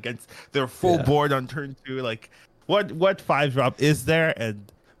stabilize me against their full board on turn 2. Like, what 5 drop is there?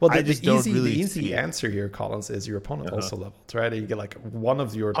 And well, the easy answer here, Collins, is your opponent also leveled, right? You get like one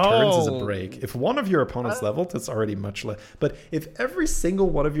of your turns is a break. If one of your opponents leveled, it's already much less. But if every single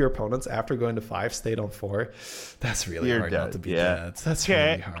one of your opponents after going to 5 stayed on 4, that's really hard not to be dead. That's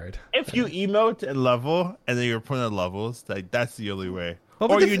really hard. If you emote and level, and then your opponent levels, like that's the only way.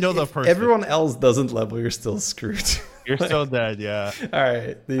 Well, or the person. Everyone else doesn't level, you're still screwed. You're still dead, yeah. All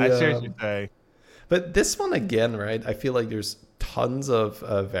right. I see what you're saying. But this one again, right? I feel like there's tons of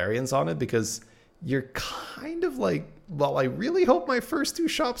variants on it because you're kind of like, well, I really hope my first 2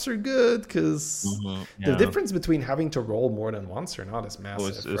 shops are good because the difference between having to roll more than once or not is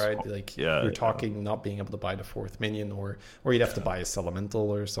massive, right? Like you're talking not being able to buy the 4th minion or you'd have to buy a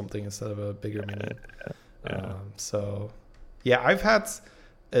Elemental or something instead of a bigger minion. I've had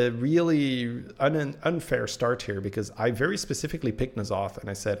a really unfair start here because I very specifically picked N'Zoth and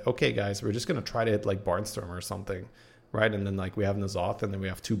I said, okay, guys, we're just going to try to hit like Barnstormer or something, right? And then like we have N'Zoth and then we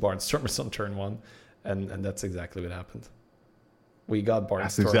have 2 Barnstormers on turn 1. And that's exactly what happened. We got Barnstormer.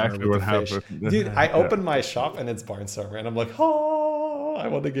 That's exactly what happened. Dude, I opened my shop and it's Barnstormer. And I'm like, I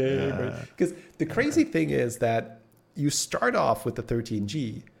won the game. Because the crazy thing is that you start off with the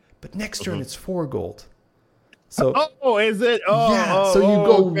 13G, but next turn it's 4 gold. So is it? So you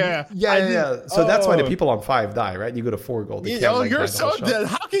go. Yeah. So that's why the people on 5 die, right? You go to 4 gold. You're so dead.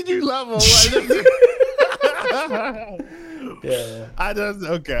 How can you level? I don't.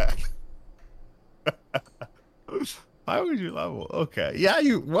 Okay. Why would you level? Okay. Yeah.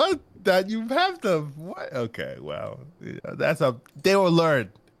 You have to. What? Okay. Wow. They will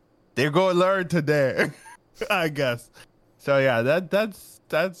learn. They're going to learn today. I guess. So yeah. That's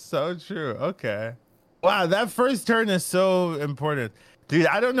so true. Okay. Wow, that first turn is so important. Dude,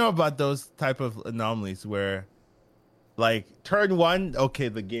 I don't know about those type of anomalies where, like, turn 1, okay,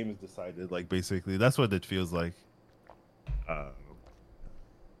 the game is decided. Like, basically, that's what it feels like.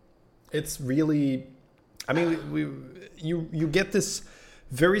 It's really... I mean, you get this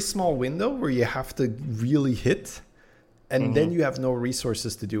very small window where you have to really hit, and then you have no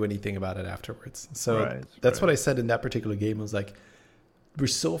resources to do anything about it afterwards. So that's what I said in that particular game. I was like... We're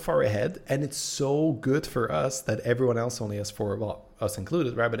so far ahead, and it's so good for us that everyone else only has 4, well, us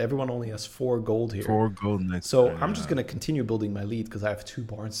included, right? But everyone only has 4 gold here. 4 gold next So I'm just going to continue building my lead because I have 2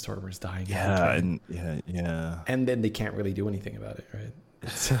 Barnstormers dying. And then they can't really do anything about it, right?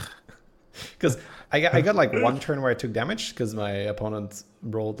 Because I got like 1 turn where I took damage because my opponent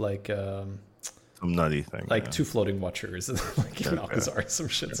rolled like... some nutty thing, like 2 floating watchers and like Alcazar some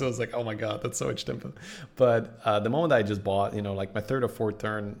shit. So I was like, oh my god, that's so much tempo. But the moment I just bought, like my 3rd or 4th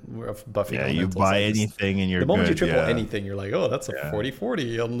turn of buffing. Yeah, you buy anything and you're the moment good, you triple anything, you're like, oh, that's a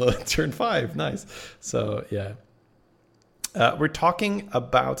 40-40 on the turn 5. Nice. So yeah. We're talking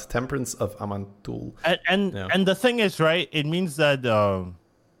about Temperance of Amantul. And the thing is, right, it means that oh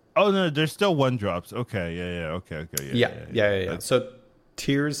no, there's still 1 drops. Okay, yeah. So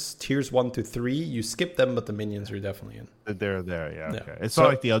tiers 1 to 3, you skip them, but the minions are definitely in. They're there, yeah. Okay. It's not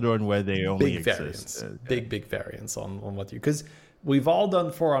like the other one where they only exist. Big variance on what you, because we've all done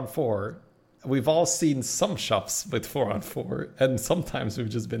 4-on-4. We've all seen some shops with 4-on-4, and sometimes we've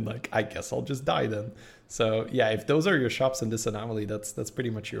just been like, I guess I'll just die then. So yeah, if those are your shops in this anomaly, that's pretty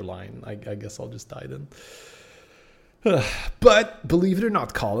much your line. I guess I'll just die then. But believe it or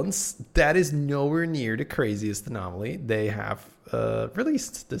not, Collins, that is nowhere near the craziest anomaly they have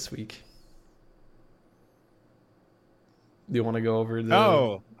released this week. Do you want to go over the...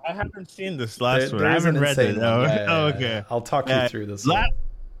 Oh, I haven't seen this last one. I haven't read it. Okay. I'll talk you through this.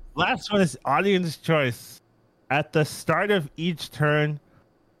 Last one is audience choice. At the start of each turn,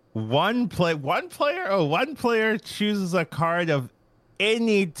 one player chooses a card of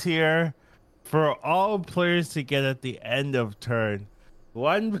any tier for all players to get at the end of turn.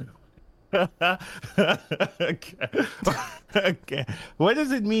 One Okay. Okay. What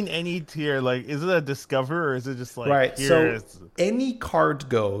does it mean any tier? Like, is it a discover or is it just like Right. here So is any card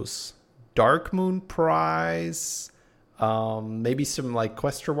goes. Dark Moon prize, maybe some like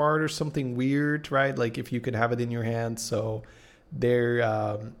quest reward or something weird, right? Like if you can have it in your hand. So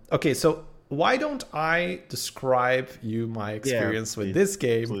there. Okay. So why don't I describe you my experience with this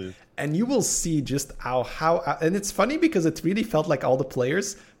game, please. and you will see just how and it's funny because it really felt like all the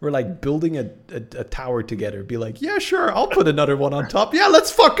players were like building a tower together. Be like, yeah, sure, I'll put another one on top. Yeah,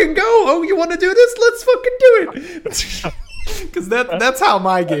 let's fucking go. Oh, you want to do this? Let's fucking do it. Because that's how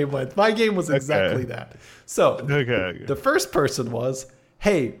my game went. My game was exactly that. So the first person was,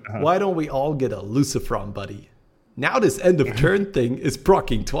 hey, why don't we all get a Lucifron buddy? Now this end of turn thing is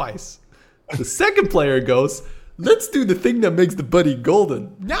proccing twice. The second player goes, let's do the thing that makes the buddy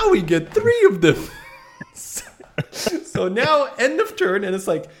golden. Now we get 3 of them. So now end of turn, and it's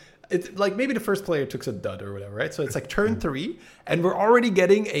like maybe the first player took a dud or whatever, right? So it's like turn 3, and we're already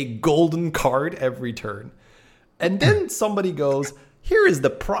getting a golden card every turn. And then somebody goes, here is the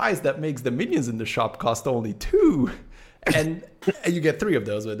prize that makes the minions in the shop cost only 2. And you get 3 of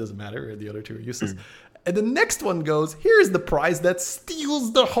those, but it doesn't matter. The other 2 are useless. And the next one goes, here's the prize that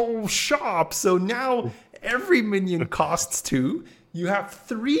steals the whole shop. So now every minion costs 2. You have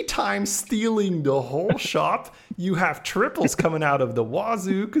 3 times stealing the whole shop. You have triples coming out of the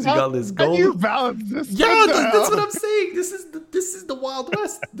wazoo because you got this gold. You balance this? Yeah, that's what I'm saying. This is the Wild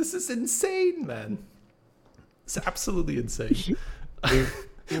West. This is insane, man. It's absolutely insane.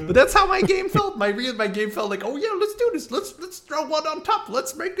 But that's how my game felt. My game felt like, oh yeah, let's do this. Let's throw one on top.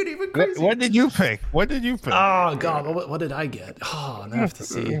 Let's make it even crazy. What did you pick? Oh god, what did I get? Oh, I have to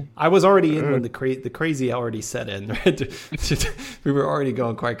see. I was already in when the crazy already set in. Right? We were already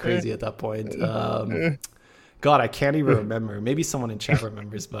going quite crazy at that point. God, I can't even remember. Maybe someone in chat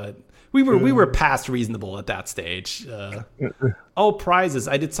remembers, but we were past reasonable at that stage. Prizes.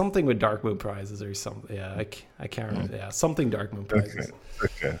 I did something with Dark Moon prizes or something. Yeah, I can't remember. Yeah, something Dark Moon prizes.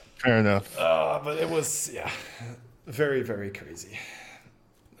 Okay. Fair enough. But it was very, very crazy.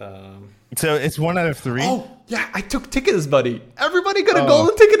 So it's 1 out of 3. Oh yeah, I took ticket as buddy. Everybody got a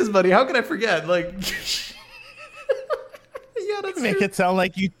golden ticket as buddy. How can I forget? Like. Yeah, that's make true. it sound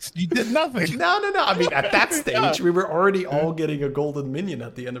like you did nothing. No. I mean, at that stage, we were already all getting a golden minion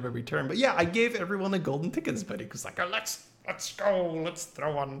at the end of every turn. But yeah, I gave everyone a golden ticket as buddy because like, let's go, let's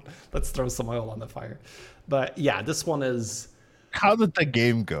throw some oil on the fire. But yeah, this one is. How did the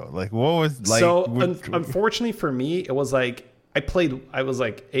game go? Like, what was like? So unfortunately for me, it was like I was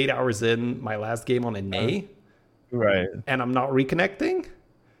like 8 hours in my last game on a Nay, right? And I'm not reconnecting,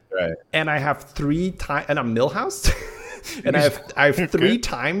 right? And I have 3 times, and I'm Millhouse. And I have 3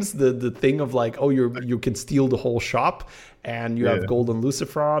 times the thing of like, oh, you can steal the whole shop, and you have golden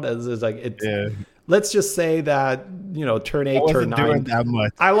Lucifron. As it's like it. Yeah. Let's just say that turn 8, turn 9. That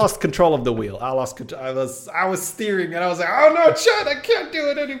much. I lost control of the wheel. I lost control. I was steering, and I was like, oh no, Chad, I can't do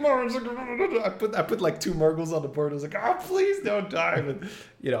it anymore. I was like, I put like 2 Murgles on the board. I was like, oh please don't die.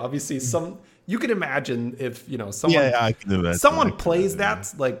 But obviously you can imagine if someone plays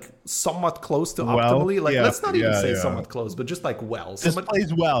that like somewhat close to optimally. Like let's not even say somewhat close, but just like well. Somebody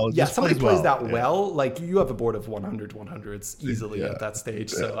plays well. Yeah, somebody plays that well. Like you have a board of 100s easily at that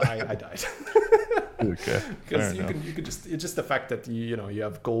stage. So I died. Okay. Because you could just it's just the fact that you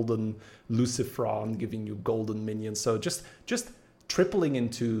have golden Lucifron giving you golden minions. So just tripling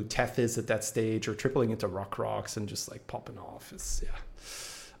into Tethys at that stage or tripling into Rocks and just like popping off is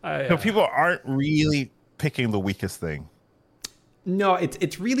So people aren't really picking the weakest thing. No,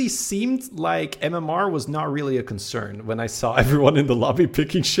 it really seemed like MMR was not really a concern when I saw everyone in the lobby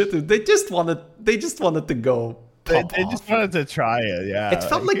picking shit. They just wanted to go. They just wanted to try it, yeah. It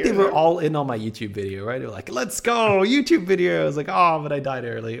felt like they were all in on my YouTube video, right? They were like, let's go, YouTube video. I was like, oh, but I died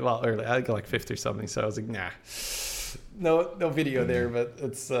early. Well, early. I got like 5th or something, so I was like, nah. No video there, but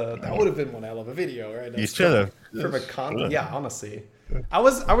it's that would have been one hell of a video, right? You should have. From a yeah, honestly. I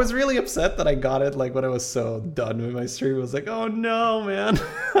was really upset that I got it like when I was so done with my stream. I was like, oh no, man.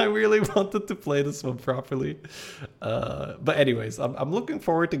 I really wanted to play this one properly. But anyways, I'm looking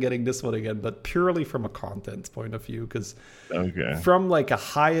forward to getting this one again, but purely from a content point of view, because from like a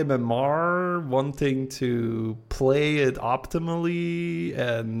high MMR, wanting to play it optimally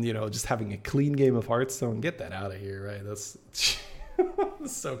and just having a clean game of Hearthstone, get that out of here, right? That's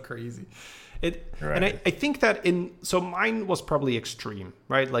so crazy. And I think that so mine was probably extreme,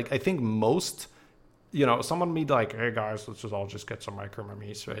 right? Like I think most someone be like, hey guys, let's just all just get some micro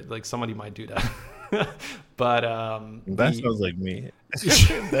mummies, right? Like somebody might do that. But that sounds like me.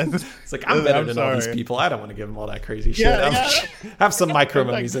 it's like I'm better than all these people. I don't want to give them all that crazy shit. Have some micro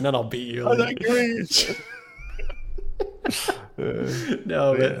mummies and then I'll beat you.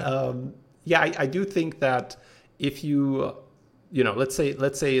 No, but I do think that if you let's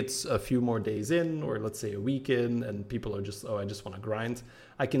say it's a few more days in, or let's say a week in, and people are just, I just want to grind.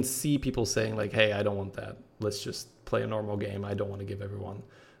 I can see people saying like, hey, I don't want that. Let's just play a normal game. I don't want to give everyone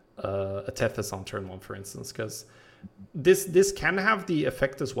a Tethys on turn 1, for instance, because this can have the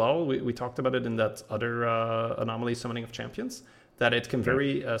effect as well. We talked about it in that other anomaly summoning of champions, that it can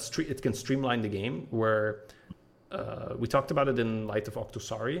it can streamline the game, where we talked about it in light of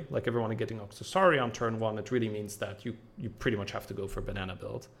Octosari. Like everyone getting Octosari on turn 1, it really means that you pretty much have to go for banana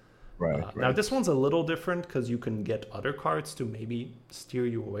build. Right. Now this one's a little different because you can get other cards to maybe steer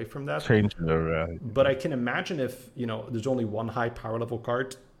you away from that. Change it around. But I can imagine if there's only one high power level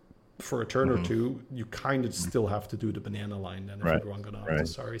card for a turn or two, you kind of still have to do the banana line then if everyone got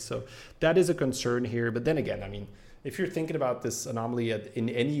Octosari. So that is a concern here. But then again, I mean, if you're thinking about this anomaly in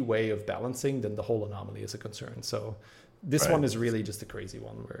any way of balancing, then the whole anomaly is a concern. So this one is really just a crazy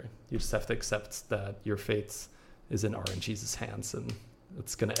one where you just have to accept that your fate is in RNG's hands, and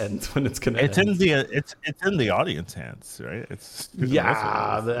it's going to end when it's going to end. It's in the audience hands, right?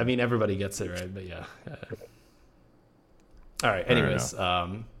 I mean, everybody gets it, right? But yeah. All right. Anyways,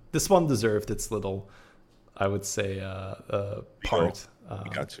 this one deserved its little, I would say, part.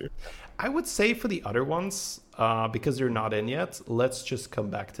 Got you. I would say for the other ones, because they're not in yet, let's just come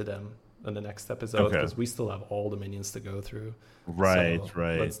back to them in the next episode, because we still have all the minions to go through. Right.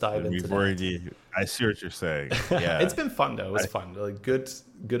 Let's dive into that. I see what you're saying. Yeah, it's been fun though. It was fun. Like good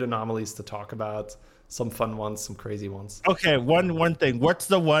anomalies to talk about. Some fun ones, some crazy ones. Okay, one thing. What's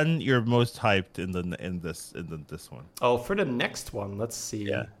the one you're most hyped in this one? Oh, for the next one, let's see.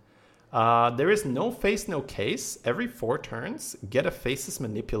 Yeah. There is no face, no case. Every 4 turns, get a faceless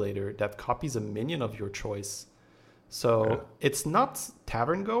manipulator that copies a minion of your choice. So it's not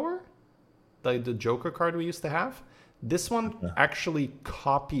Tavern Goer, like the Joker card we used to have. This one actually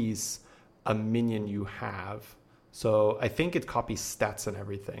copies a minion you have. So I think it copies stats and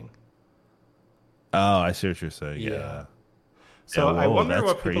everything. Oh, I see what you're saying. Yeah. So I wonder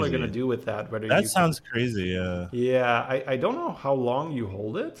what people are going to do with that. That sounds crazy. Yeah. Yeah, I don't know how long you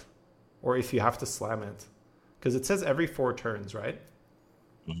hold it, or if you have to slam it, because it says every 4 turns, right?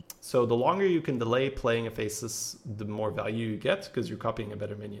 Mm-hmm. So the longer you can delay playing a faceless, the more value you get, because you're copying a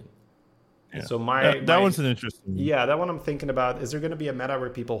better minion. Yeah. So that one's an interesting. Yeah, that one I'm thinking about. Is there going to be a meta where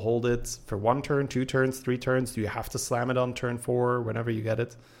people hold it for 1 turn, 2 turns, 3 turns? Do you have to slam it on turn 4 whenever you get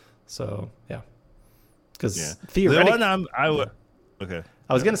it? So yeah, because theoretically, I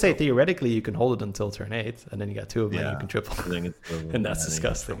was going to say theoretically you can hold it until turn 8, and then you got 2 of them and you can triple, and that's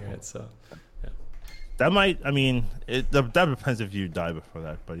disgusting, right? So that might. I mean, that depends if you die before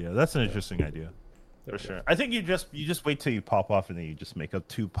that, but yeah, that's an interesting idea. For sure. I think you just wait till you pop off, and then you just make up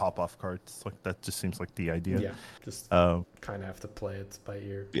 2 pop off cards. Like that just seems like the idea. Yeah, just kind of have to play it by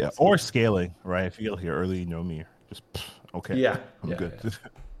ear. Yeah, or scaling, right? If you get here early, you know me. Just okay. Yeah, I'm good.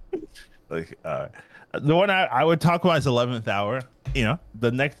 Yeah. Like the one I would talk about is 11th Hour.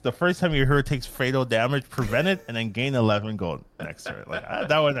 The first time you hear it takes fatal damage, prevent it, and then gain 11 gold next turn. Like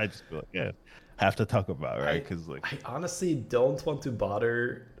that one, I just feel like have to talk about, right? Because I honestly don't want to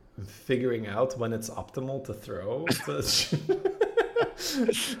bother figuring out when it's optimal to throw.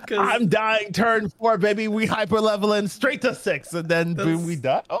 I'm dying turn 4, baby. We hyper leveling straight to 6, and then boom, we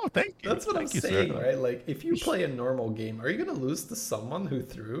die. Oh, thank you. That's what I'm saying, right? Like if you play a normal game, are you gonna lose to someone who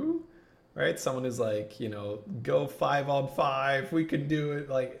threw? Right? Someone who's like, go 5-on-5. We can do it.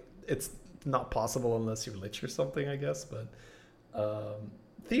 Like it's not possible unless you're Lich or something, I guess. But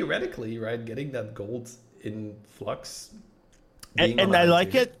theoretically, right, getting that gold in flux. And I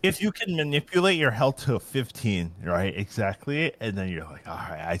like it if you can manipulate your health to 15, right? Exactly. And then you're like, all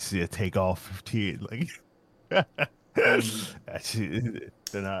right, I see a take all 15. Like, actually,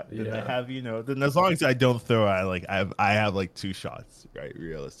 then I have, then as long as I don't throw, I have like 2 shots, right?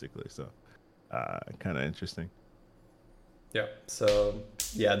 Realistically. So, kind of interesting. Yeah. So,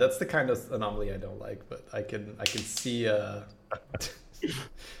 yeah, that's the kind of anomaly I don't like, but I can see, I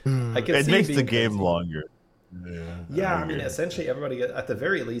can it see makes it the game crazy. longer. Yeah, I mean, essentially, everybody at the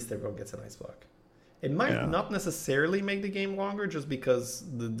very least, everyone gets an ice block. It might not necessarily make the game longer, just because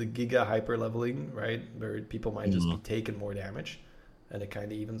the giga hyper leveling, right, where people might just be taking more damage, and it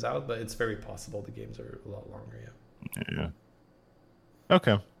kind of evens out. But it's very possible the games are a lot longer. Yeah.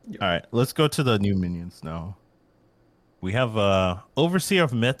 Okay. All right. Let's go to the new minions now. We have Overseer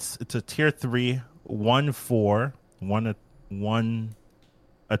of Myths. It's a tier 3 1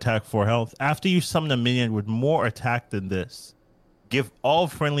 attack, 4 health. After you summon a minion with more attack than this, give all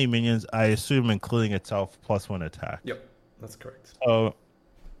friendly minions, I assume including itself, +1 attack. Yep, that's correct. So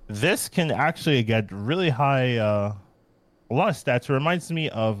this can actually get really high, a lot of stats. It reminds me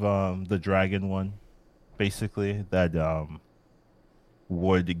of the dragon one, basically, that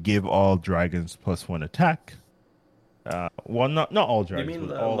would give all dragons +1 attack. Well, not all dragons. You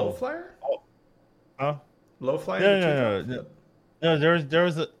mean all, low flyer? Huh? Low flyer? No. There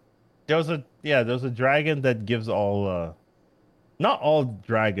was a dragon that gives all not all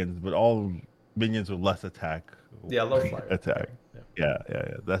dragons, but all minions with less attack. Yeah, low flyer attack. Yeah.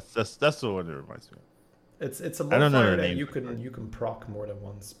 That's the one that reminds me of. It's a low flyer that you can proc more than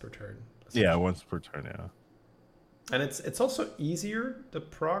once per turn. Yeah, once per turn, yeah. And it's also easier to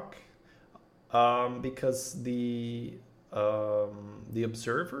proc because the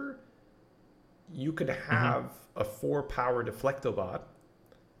observer, you could have a 4-power Deflectobot,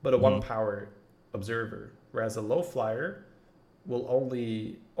 but a 1-power observer, whereas a low flyer will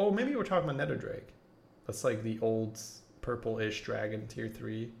only... Oh, maybe we're talking about Nether Drake. That's like the old purple-ish dragon, tier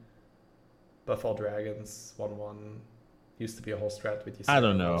 3. Buff all dragons, 1/1. Used to be a whole strat with you. I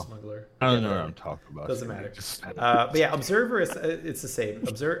don't know. Smuggler. I don't know what I'm talking about. Doesn't matter. But yeah, observer is it's the same.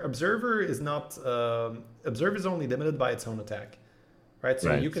 Observer is not observer is only limited by its own attack, right?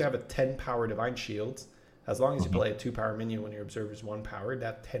 So you could have a 10-power divine shield as long as you play a 2-power minion when your observer is 1 power.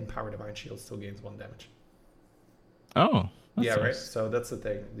 That 10-power divine shield still gains 1 damage. Oh, yeah, right. So that's the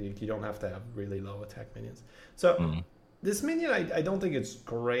thing. You don't have to have really low attack minions. So. This minion, I don't think it's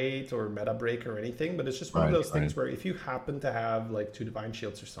great or meta break or anything, but it's just one of those things where if you happen to have like 2 divine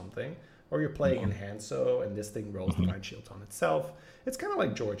shields or something, or you're playing in Hanso and this thing rolls divine shields on itself, it's kind of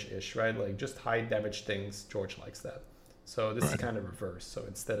like George-ish, right? Like just high damage things, George likes that. So this is kind of reverse. So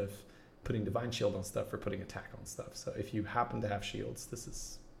instead of putting divine shield on stuff, we're putting attack on stuff. So if you happen to have shields, this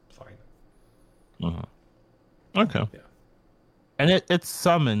is fine. Okay. Yeah. And it's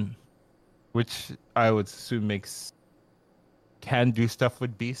summon, which I would assume can do stuff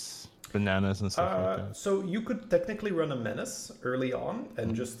with beasts, bananas, and stuff like that. So you could technically run a menace early on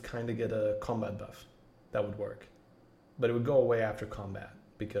and just kind of get a combat buff. That would work. But it would go away after combat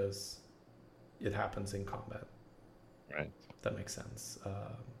because it happens in combat. Right. That makes sense.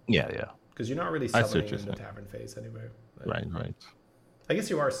 Yeah. Because you're not really summoning in the tavern phase anyway. Right. I guess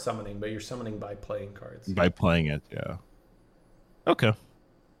you are summoning, but you're summoning by playing cards. By playing it, yeah. Okay.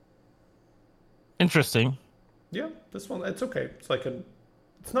 Interesting. Yeah, this one, it's okay. It's like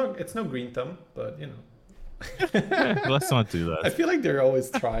it's no green thumb, but you know. Let's not do that. I feel like they're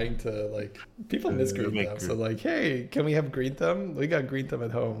always trying to like people miss green thumb. So like, hey, can we have green thumb? We got green thumb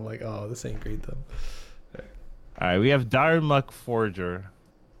at home. Like, oh, this ain't green thumb. All right, we have Dire Muck Forger,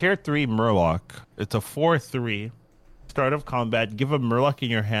 tier 3 Murloc. It's a 4/3. Start of combat. Give a Murloc in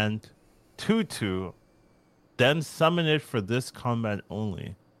your hand, 2/2. Then summon it for this combat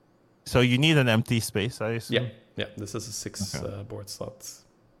only. So you need an empty space, I assume? Yeah. This is a 6 board slots.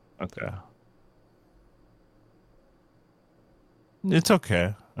 Okay. It's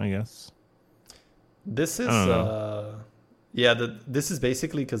okay, I guess. This is this is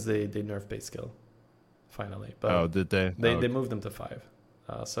basically because they nerfed base skill, finally. But did they? They moved them to 5,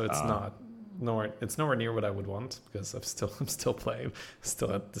 so it's it's nowhere near what I would want because I'm still playing,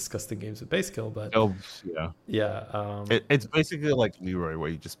 still at disgusting games with base skill. But it's basically like Leroy, where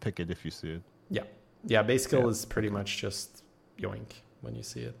you just pick it if you see it. Yeah. Base skill is pretty much just yoink when you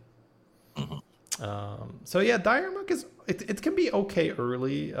see it. So yeah, Dire Muck it can be okay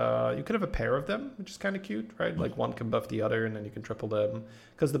early. You could have a pair of them, which is kind of cute, right? Like one can buff the other, and then you can triple them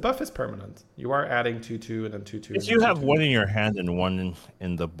because the buff is permanent. You are adding 2/2 and then 2/2. If you have one in your hand and one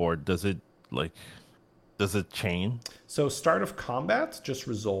in the board, does it chain? So start of combat just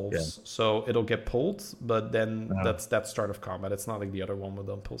resolves. Yeah. So it'll get pulled, but then that's start of combat. It's not like the other one will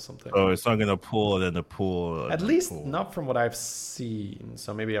then pull something. Oh, it's not going to pull and then the pull. At least not from what I've seen.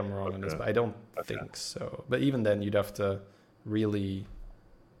 So maybe I'm wrong on this, but I don't think so. But even then, you'd have to really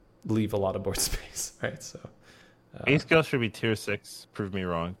leave a lot of board space, right? So base skill should be tier 6. Prove me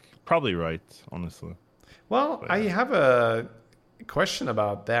wrong. Probably right, honestly. Well, I have a question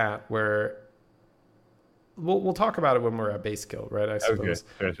about that where we'll talk about it when we're at base skill, right? I suppose.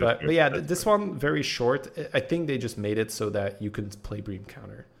 Okay. But yeah, this one very short. I think they just made it so that you can play Bream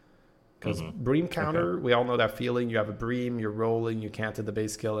Counter. Because Bream Counter, we all know that feeling. You have a Bream, you're rolling, you can't hit the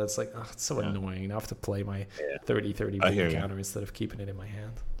base skill. It's like, it's so annoying. I have to play my 30-30 Bream Counter instead of keeping it in my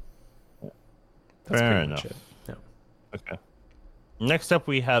hand. That's Fair enough. Much it. Yeah. Okay. Next up,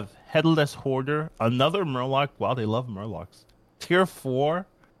 we have Headless Hoarder, another Murloc. Wow, they love Murlocs. Tier 4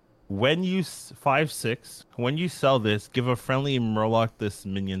 when you 5/6, when you sell this, give a friendly Murloc this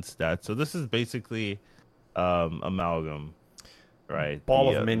minion stat. So this is basically amalgam, right?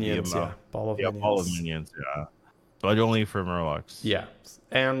 Ball of minions, yeah. Ball of minions, yeah. But only for Murlocs. Yeah.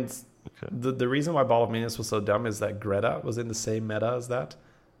 And the reason why Ball of Minions was so dumb is that Greta was in the same meta as that.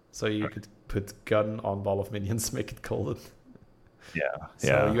 So you could put gun on Ball of Minions, make it golden. Yeah.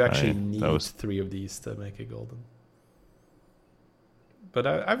 So you actually need 3 of these to make it golden. But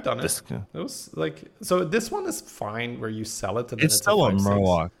I've done it. It was like, so this one is fine where you sell it. And it's still a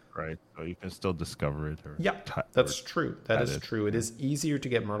Murloc, right? So you can still discover it. That's true. That is true. It is easier to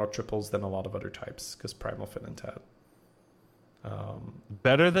get Murloc triples than a lot of other types because Primal Fin and Tad.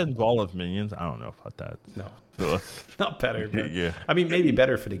 Better than Ball of Minions? I don't know about that. No, not better. But, yeah. I mean, maybe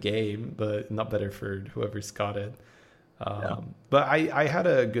better for the game, but not better for whoever's got it. But I had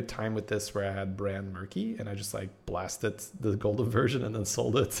a good time with this where I had Brand Murky and I just like blasted the golden version and then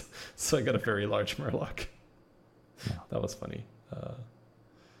sold it. So I got a very large Murloc. Yeah. That was funny.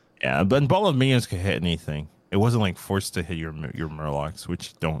 Yeah, but Ball of Minions could hit anything. It wasn't like forced to hit your Murlocs,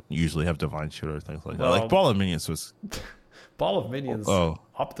 which don't usually have Divine Shield or things like that. Like Ball of Minions was... Ball of Minions,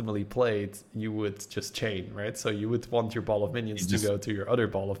 optimally played, you would just chain, right? So you would want your Ball of Minions to go to your other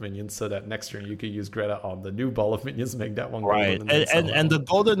Ball of Minions so that next turn you could use Greta on the new Ball of Minions, make that one right. And the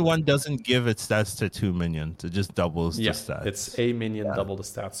golden one doesn't give its stats to 2 minions. It just doubles the stats. It's a minion, double the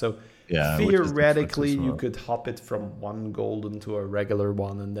stats. So theoretically, you could hop it from 1 golden to a regular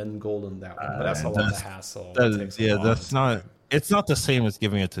one and then golden that one. But that's a lot of hassle. That's not... It's not the same as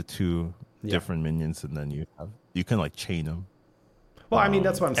giving it to 2 different minions and then you can like chain them. Well, I mean,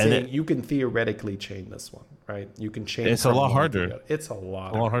 that's what I'm saying. You can theoretically chain this one, right? You can chain. It's a lot harder. It's a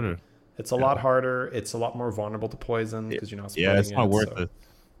lot harder. It's a lot harder. It's a lot more vulnerable to poison because you're not splitting it. Yeah, it's not worth it.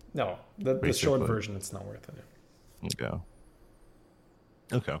 No, the short version, it's not worth it.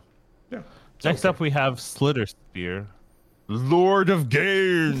 Okay. Yeah. Next up, we have Slitter Spear, Lord of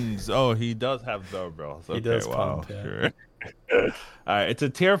Games. Oh, he does have Zobros. Okay, he does pump. Yeah. Sure. All right, it's a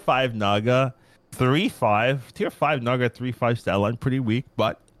tier 5 Naga. 3/5 tier 5 Naga 3/5 stat line, pretty weak,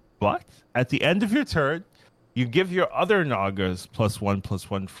 but at the end of your turn, you give your other Nagas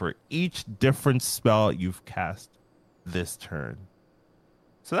 +1/+1 for each different spell you've cast this turn.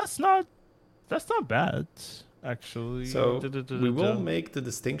 So that's not bad, actually. So we will make the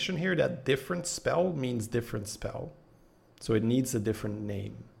distinction here that different spell means different spell, so it needs a different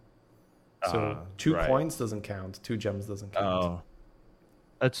name. So 2 coins doesn't count, 2 gems doesn't count. Oh.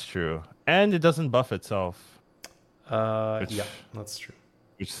 That's true. And it doesn't buff itself. Yeah, that's true.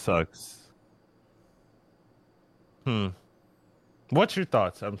 Which sucks. What's your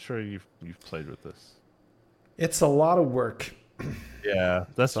thoughts? I'm sure you've played with this. It's a lot of work. Yeah,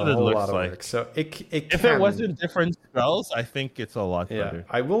 that's what it looks like. Work. So if it wasn't different spells, I think it's a lot better.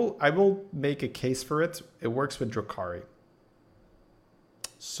 I will make a case for it. It works with Drukhari.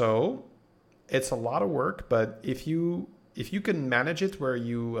 So it's a lot of work, but if you can manage it where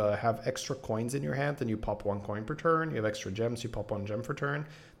you have extra coins in your hand and you pop 1 coin per turn, you have extra gems, you pop 1 gem per turn,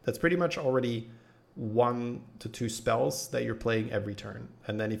 that's pretty much already 1 to 2 spells that you're playing every turn.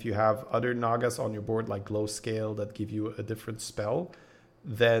 And then if you have other Nagas on your board like Glow Scale that give you a different spell,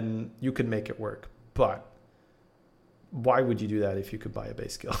 then you can make it work. But why would you do that if you could buy a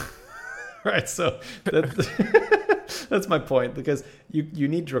base skill? Right, so that's my point, because you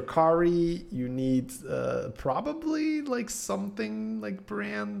need Drukhari, you need probably like something like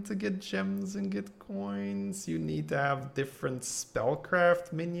Brand to get gems and get coins. You need to have different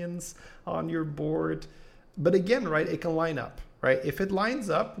spellcraft minions on your board. But again, right, it can line up, right? If it lines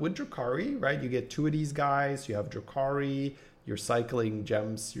up with Drukhari, right, you get 2 of these guys, you have Drukhari, you're cycling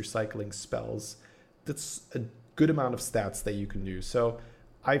gems, you're cycling spells. That's a good amount of stats that you can do. So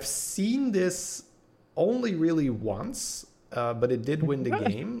I've seen this only really once, but it did win the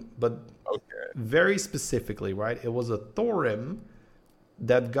game. But very specifically, right? It was a Thorim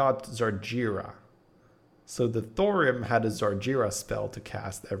that got Zargira. So the Thorim had a Zargira spell to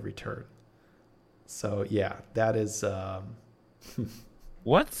cast every turn. So yeah, that is...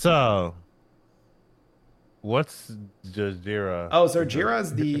 What's Zargira? Oh, Zargira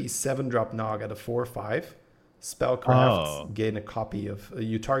is the 7-drop Nog at a 4/5. Spellcraft, gain a copy of...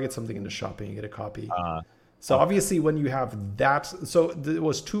 You target something in the shop and you get a copy. So obviously when you have that... So it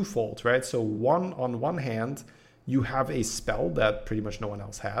was twofold, right? So on one hand, you have a spell that pretty much no one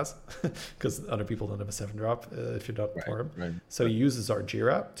else has because other people don't have a 7-drop if you're not Thorim. Right. So you use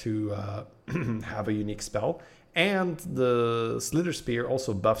Zargira to have a unique spell. And the Slither Spear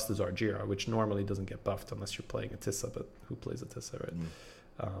also buffs the Zargira, which normally doesn't get buffed unless you're playing Atissa, but who plays Atissa, right?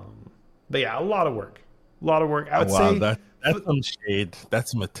 But yeah, a lot of work. A lot of work. I would Wow, say. that's some shade.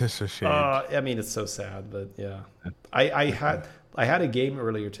 That's Matissa shade. I mean, it's so sad, but yeah. I had a game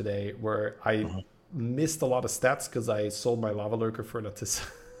earlier today where I missed a lot of stats because I sold my Lava Lurker for Natissa.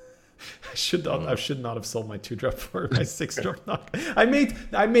 I should not have sold my 2-drop for my 6-drop Naga.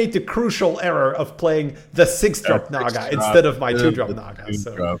 I made the crucial error of playing the 6-drop Naga instead of my 2-drop Naga.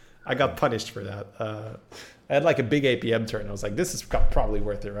 So I got punished for that. I had like a big APM turn. I was like, this is probably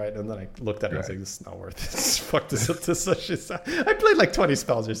worth it, right? And then I looked at it. I was like, this is not worth it. Fuck this up to such a sad. I played like 20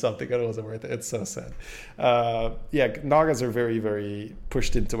 spells or something, and it wasn't worth it. It's so sad. Yeah, Nagas are very, very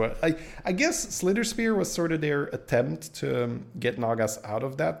pushed into it. I guess Slither Spear was sort of their attempt to get Nagas out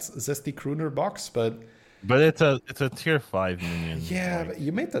of that Zesty Crooner box, but it's a tier 5 minion. Yeah, but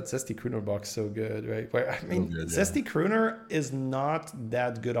you made that Zesty Crooner box so good, right? Where, I mean, Zesty Crooner is not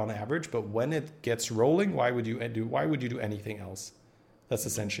that good on average, but when it gets rolling, why would you do anything else? That's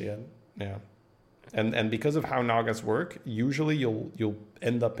essentially it. Yeah. And because of how Nagas work, usually you'll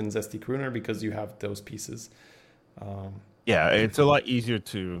end up in Zesty Crooner because you have those pieces. Yeah, it's a lot easier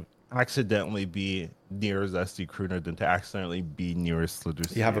to accidentally be near Zesty Crooner than to accidentally be near Slither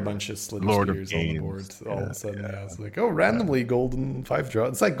Spear. You have a bunch of Slither Spears on the board all of a sudden. Yeah, it's like, oh, randomly golden 5-drop.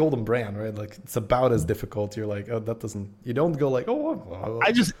 It's like Golden Brand, right? Like, it's about as difficult. You're like, oh, that doesn't... You don't go like, oh...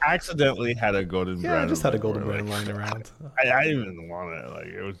 I just accidentally had a Golden Brand. Yeah, I just had a Golden Brand lying around. I didn't even want it. Like,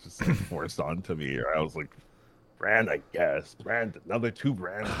 it was just like, forced onto me. Or I was like, Brand, I guess. Brand, another 2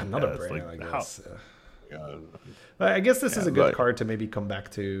 brands. Another brand, like, I guess. Yeah. I guess this is a good card to maybe come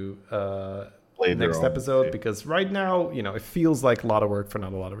back to next episode, because right now, it feels like a lot of work for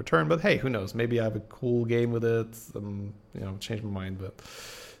not a lot of return. But hey, who knows? Maybe I have a cool game with it. Change my mind. But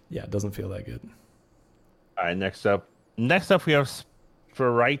yeah, it doesn't feel that good. All right, next up we have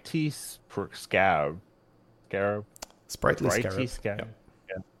Sprightly Scarab. Sprightly Scarab. Yep.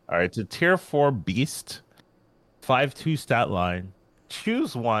 Yeah. All right, it's a tier 4 beast, 5/2 stat line.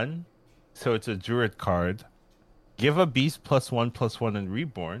 Choose one. So it's a Druid card. Give a beast +1/+1 in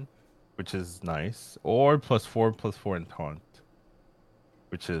Reborn, which is nice, or +4/+4 in Taunt,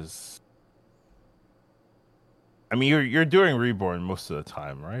 which is. I mean, you're doing Reborn most of the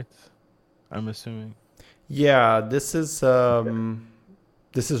time, right? I'm assuming. Yeah, this is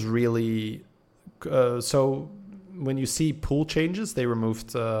really. So when you see pool changes, they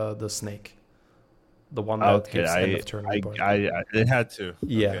removed the snake. The one that gives end of turn reborn. It had to.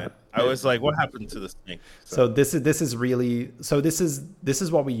 Yeah. Okay. I was like, what happened to the snake? So this is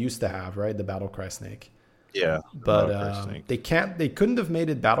what we used to have, right? The Battlecry snake. Yeah. But they couldn't have made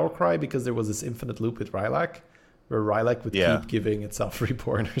it Battlecry because there was this infinite loop with Rylak, where Rylak would keep giving itself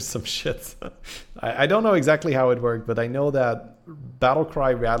reborn or some shit. I don't know exactly how it worked, but I know that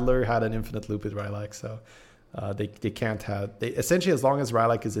Battlecry Rattler had an infinite loop with Rylak, so they can't have essentially, as long as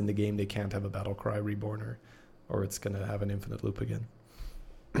Rylak is in the game, they can't have a Battlecry Reborner, or it's gonna have an infinite loop again.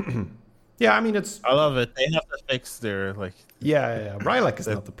 Yeah, I mean, I love it. They have to fix their Yeah. Rylak is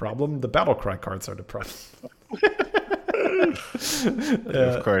not the problem. The Battlecry cards are the problem.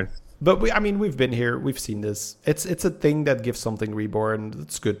 Of course. But we've been here. We've seen this. It's a thing that gives something reborn.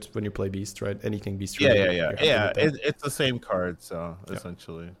 It's good when you play Beast, right? Anything Beast. Yeah. It's the same card, so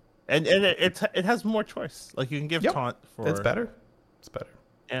essentially, and it has more choice. Like you can give taunt for. It's better.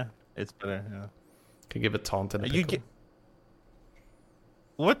 Yeah, it's better. Yeah. Can give it taunt and a pickle.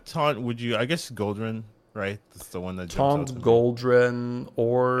 What taunt would you? I guess Goldrin, right? That's the one that taunt Goldrin,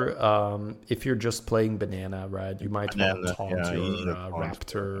 or if you're just playing banana, right? You might want to taunt your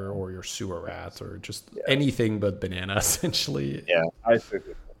raptor or your sewer rat or just anything but banana, essentially. Yeah, I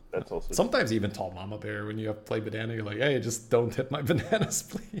figured that's also. Sometimes even taunt Mama Bear when you have to play banana. You're like, hey, just don't hit my bananas,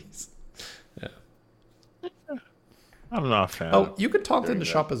 please. Yeah. I'm not a fan. Oh, you can taunt in the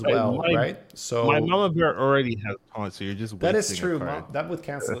shop as well, right? So my Mama Bear already has taunt, so you're just that is true. That would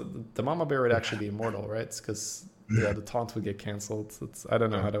cancel. The Mama Bear would actually be immortal, right? It's because the taunt would get canceled. I don't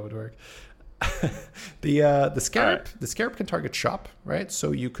know how that would work. The scarab can target shop, right?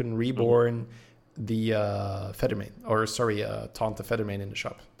 So you can reborn the Feathermane, or taunt the Feathermane in the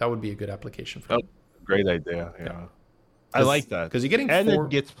shop. That would be a good application for it. Great idea. Yeah. I like that because you're getting it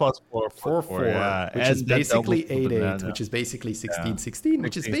gets +4/4, which is basically 8/8, which is basically 16/16,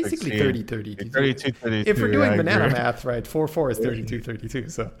 which is basically 30/32. 32/32. If we're doing banana math, right, 4/4 is 32/32.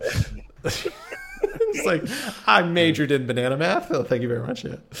 So it's like I majored in banana math. Oh, thank you very much.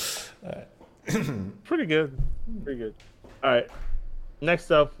 Yeah. Pretty good. All right.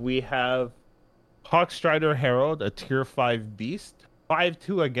 Next up, we have Hawkstrider Herald, a tier 5 beast,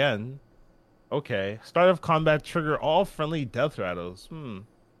 5/2 again. Okay. Start of combat, trigger all friendly death rattles.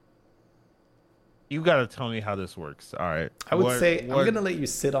 You got to tell me how this works. All right. I would say I'm going to let you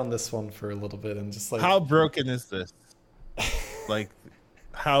sit on this one for a little bit and just like... How broken is this? Like,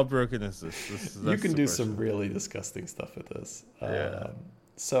 how broken is this? You can do some really disgusting stuff with this.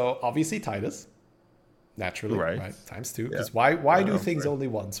 So obviously Titus, naturally, right? Times 2. Because why do things only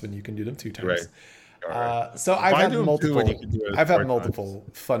once when you can do them 2 times? Right. So I've had multiple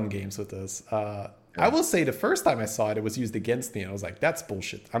fun games with this. I will say the first time I saw it, it was used against me. And I was like, that's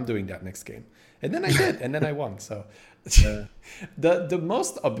bullshit. I'm doing that next game. And then I did. And then I won. So the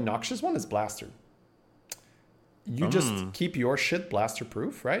most obnoxious one is Blaster. You just keep your shit blaster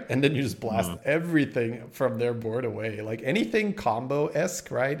proof, right? And then you just blast everything from their board away. Like anything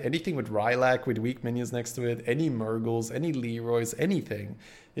combo-esque, right? Anything with Rylak with weak minions next to it, any Murgles, any Leroys, anything.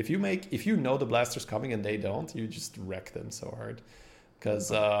 If you know the blaster's coming and they don't, you just wreck them so hard. Because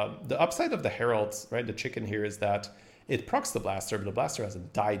the upside of the Herald, right, the chicken here is that it procs the blaster, but the blaster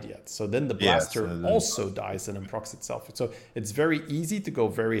hasn't died yet. So then the blaster also dies and then procs itself. So it's very easy to go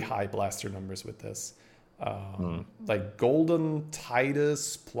very high blaster numbers with this. Like Golden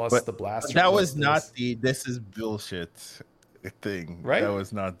Titus plus the blaster. That was not the this is bullshit thing. Right? That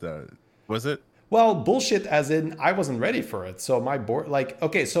was not that. Was it? Well, bullshit as in I wasn't ready for it. So my board, like,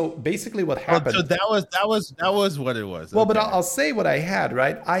 okay, so basically what happened. So that was what it was. Well, but I'll say what I had,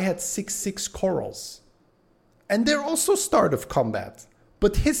 right? I had 6/6 corals. And they're also start of combat.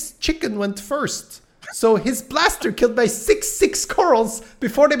 But his chicken went first. So his blaster killed my 6/6 corals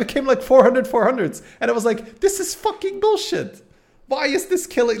before they became like 400/400s. And I was like, this is fucking bullshit. Why is this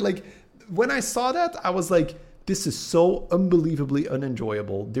killing? Like, when I saw that, I was like, this is so unbelievably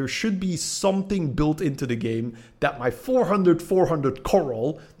unenjoyable. There should be something built into the game that my 400/400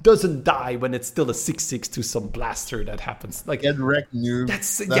 coral doesn't die when it's still a 6/6 to some blaster that happens. Like, get wrecked, noob.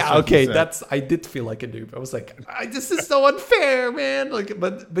 That's I did feel like a noob. I was like, this is so unfair, man. Like,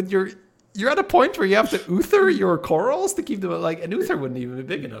 but you're at a point where you have to Uther your corals to keep them like, and Uther wouldn't even be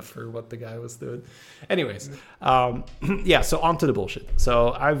big enough for what the guy was doing. Anyways, so on to the bullshit.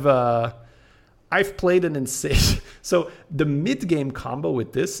 So I've played an insane. So the mid game combo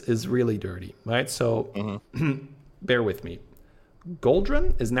with this is really dirty, right? So bear with me.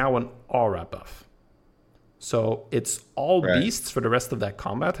 Goldrun is now an aura buff. So it's all beasts for the rest of that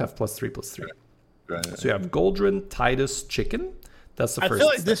combat have +3/+3. Right. So you have Goldrun, Titus, Chicken. That's the first. I feel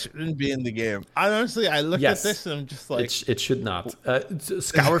like this shouldn't be in the game. I look at this and I'm just like... It should not.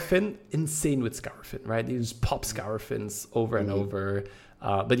 Scourfin, insane with Scourfin, right? You just pop Scourfins over and over.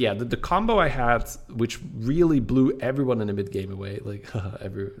 But yeah, the combo I had, which really blew everyone in the mid game away, like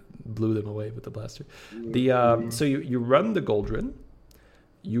blew them away with the blaster. So you run the Goldrun,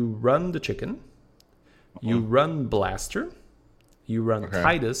 you run the Chicken, you run Blaster, you run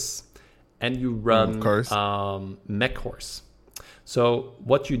Titus, and you run Mech Horse. So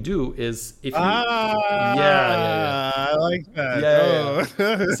what you do is if you I like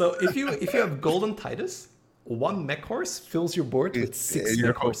that. So if you have Golden Titus, one Mech Horse fills your board with 6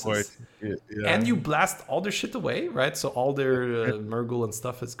 Mech Horses. And you blast all their shit away, right? So all their Murgle and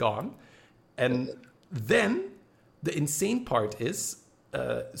stuff is gone. And then the insane part is,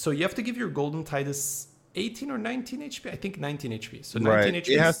 so you have to give your Golden Titus 18 or 19 HP? I think 19 HP. So 19 HP.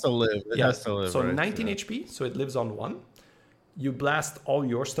 It has to live. So 19 HP, so it lives on 1. You blast all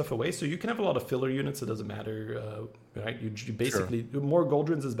your stuff away, so you can have a lot of filler units. It doesn't matter, right? You basically more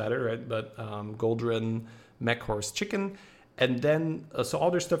Goldruns is better, right? But Goldrun, Mech Horse, Chicken, and then so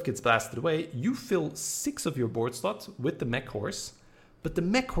all their stuff gets blasted away. You fill 6 of your board slots with the Mech Horse, but the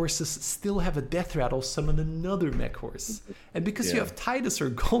Mech Horses still have a Death Rattle summon another Mech Horse, and because you have Titus or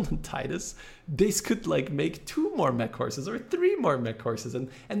Golden Titus, they could like make 2 more Mech Horses or 3 more Mech Horses, and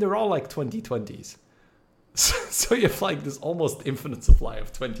they're all like 2020s. So you have like this almost infinite supply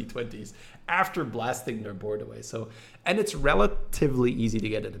of 2020s after blasting their board away. So, and it's relatively easy to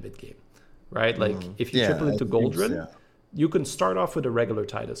get in a mid game, right? Like if you triple into Goldrun, you can start off with a regular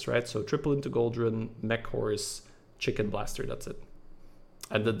Titus, right? So triple into Goldrun, Mech Horse, Chicken Blaster, that's it.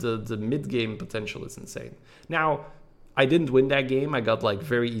 And the mid game potential is insane. Now, I didn't win that game. I got like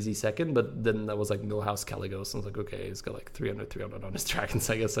very easy second, but then that was like Millhouse Caligos. I was like, okay, he's got like 300 on his dragons.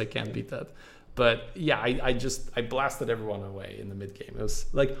 I guess I can't beat that. But yeah, I blasted everyone away in the mid game. It was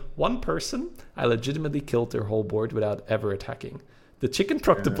like one person, I legitimately killed their whole board without ever attacking. The Chicken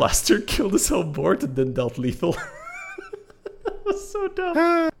proc the blaster, killed his whole board, and then dealt lethal. It was so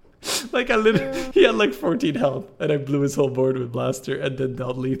dumb. Like he had like 14 health, and I blew his whole board with blaster, and then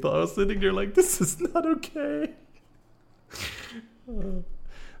dealt lethal. I was sitting there like, this is not okay.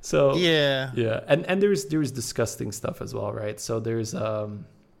 So and there's disgusting stuff as well, right? So there's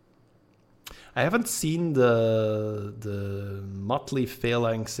I haven't seen the Motley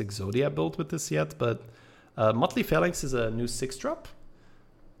Phalanx Exodia build with this yet, but Motley Phalanx is a new 6-drop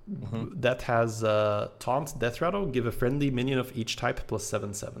that has Taunt, Death Rattle, give a friendly minion of each type plus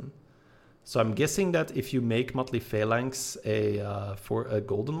 7/7. So I'm guessing that if you make Motley Phalanx for a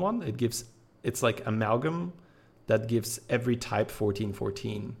golden one, it's like Amalgam that gives every type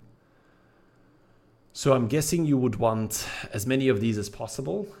 14/14. So I'm guessing you would want as many of these as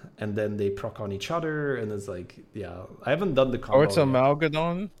possible, and then they proc on each other, and it's like, yeah, I haven't done the combo. Or it's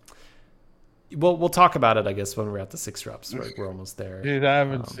Amalgadon? Well, we'll talk about it, I guess, when we're at the 6-drops, right? We're almost there. Dude, I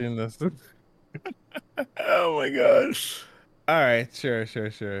haven't seen this. Oh my gosh. All right, sure.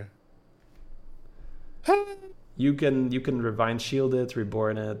 You can Revive Shield it,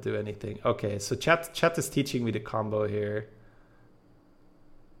 Reborn it, do anything. Okay, so chat is teaching me the combo here.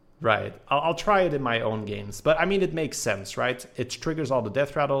 Right. I'll try it in my own games. But I mean, it makes sense, right? It triggers all the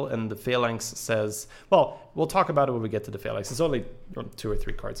Death Rattle, and the Phalanx says, well, we'll talk about it when we get to the Phalanx. It's only 2 or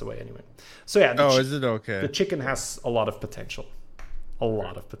 3 cards away anyway. So yeah. Is it okay? The chicken has a lot of potential. A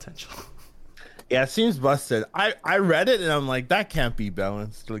lot of potential. Yeah, it seems busted. I read it and I'm like, that can't be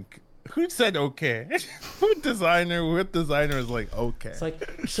balanced. Like, who said okay? What designer is like, okay? It's like,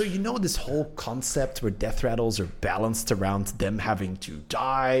 so this whole concept where death rattles are balanced around them having to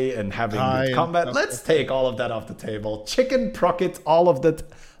die and having good combat. Let's take all of that off the table. Chicken proc it, all of that.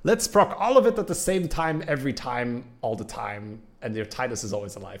 Let's proc all of it at the same time, every time, all the time. And your Titus is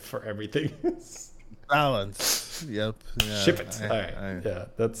always alive for everything. Balance. Yep. Yeah, Ship it. All right. Yeah,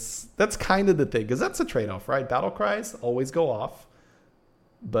 that's kind of the thing. Because that's a trade-off, right? Battle cries always go off.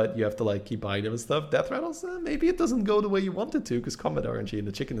 But you have to like keep buying them and stuff. Death rattles, maybe it doesn't go the way you want it to because combat RNG, and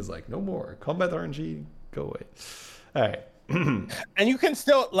the chicken is like, no more combat RNG, go away. All right. And you can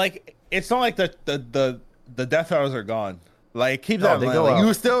still like, it's not like the death rattles are gone. Like, keep that in mind. Like,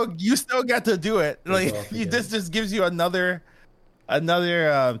 you still get to do it. Like, this just gives you another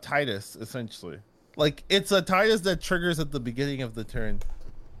Titus essentially. Like, it's a Titus that triggers at the beginning of the turn.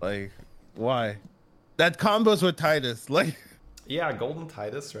 Like, why? That combos with Titus. Like. Yeah, Golden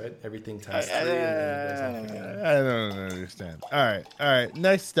Titus, right? Everything times 3. I don't understand. All right.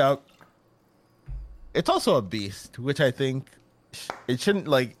 Next up, it's also a beast, which I think it shouldn't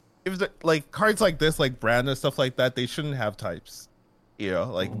like. If like cards like this, like Brand and stuff like that, they shouldn't have types.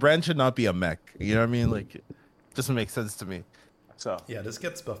 Like Brand should not be a mech. You know what I mean? Like, it doesn't make sense to me. So yeah, this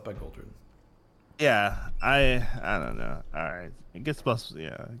gets buffed by Goldrun. Yeah, I don't know. All right, it gets buffed.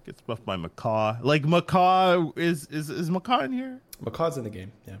 Yeah, it gets buffed by Macaw. Like Macaw is Macaw in here? Macaw's in the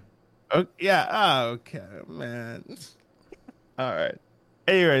game. Yeah. Oh yeah. Oh, okay, man. All right.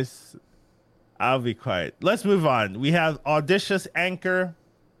 Anyways, I'll be quiet. Let's move on. We have Audacious Anchor.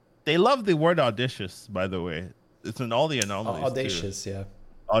 They love the word audacious, by the way. It's in all the anomalies. Audacious, too. yeah.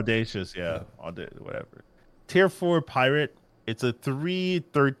 Audacious, yeah. Whatever. Tier 4 pirate. It's a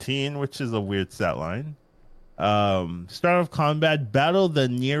 3/13, which is a weird stat line. Start of combat, battle the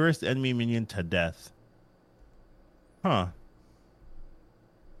nearest enemy minion to death. Huh.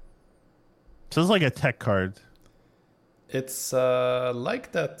 Sounds like a tech card. It's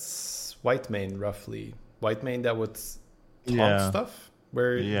like that's white main, roughly. White main that would taunt stuff,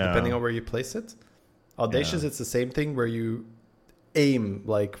 where depending on where you place it. Audacious, it's the same thing where you aim,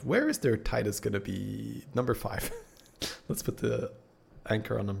 like, where is their Titus going to be? Number 5. Let's put the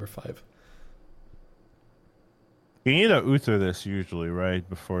anchor on number 5. You need to Uther this usually, right?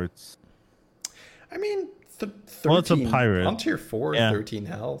 Before it's... I mean, 13, well, it's a pirate. On tier 4, 13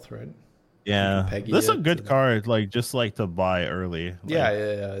 health, right? Yeah. This is a good card, like, just like to buy early. Like, yeah.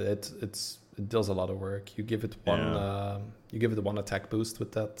 It does a lot of work. You give it one you give it one attack boost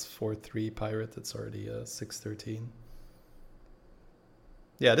with that 4/3 pirate. It's already 6/13.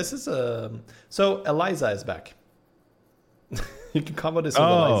 Yeah, this is so Eliza is back. You can combo this with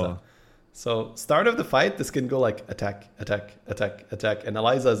Eliza. So start of the fight, this can go like attack, and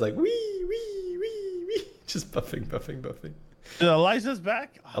Eliza is like wee, just buffing. Eliza's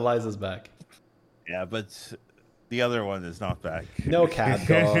back? Eliza's back. Yeah, but the other one is not back. No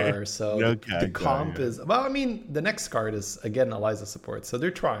Khadgar, so no the comp is... Well, I mean, the next card is, again, Eliza support, so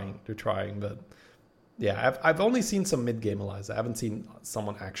they're trying, but... Yeah, I've only seen some mid-game Eliza. I haven't seen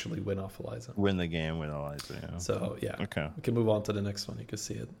someone actually win off Eliza. Win the game with Eliza, yeah. So, yeah. Okay. We can move on to the next one. You can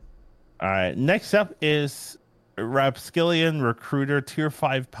see it. All right. Next up is Rapskillian Recruiter, Tier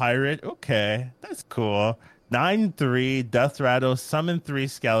 5 Pirate. Okay, that's cool. 9/3, Death Rattle, Summon 3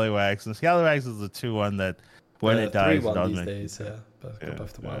 Scallywags. And Scallywags is the 2/1 that... When it dies, 3/1 these days, but got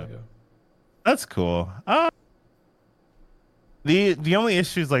buffed a while ago. That's cool. The only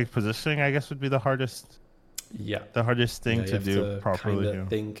issue is like positioning, I guess, would be the hardest. Yeah. The hardest thing to do properly.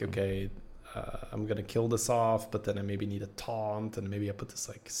 Think, okay, I'm gonna kill this off, but then I maybe need a taunt, and maybe I put this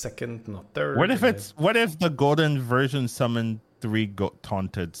like second, not third. What if the golden version summoned 3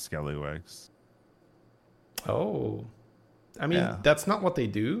 taunted Scallywags? Oh, I mean that's not what they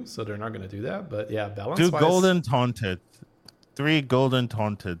do, so they're not gonna do that. But yeah, balance. 2 golden taunted, 3 golden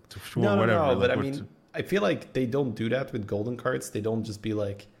taunted. Sure, no, whatever. No, but I mean, I feel like they don't do that with golden cards. They don't just be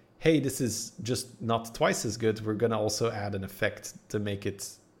like, hey, this is just not twice as good. We're gonna also add an effect to make it.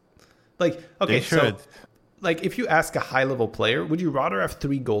 Like, okay, so like if you ask a high level player, would you rather have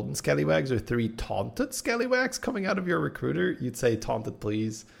 3 golden Scallywags or 3 taunted Scallywags coming out of your recruiter? You'd say taunted,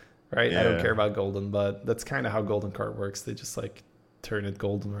 please, right? I don't care about golden, but that's kind of how golden card works. They just like turn it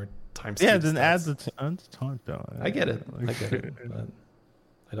golden or times. Yeah, then add the taunt though. I get it. I get it.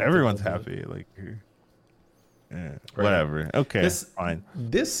 But everyone's happy. Like, yeah, right. Whatever. Okay, fine.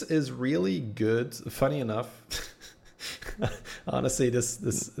 This is really good. Funny enough. Honestly, this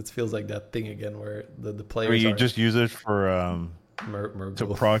it feels like that thing again where the players. Or you just use it for to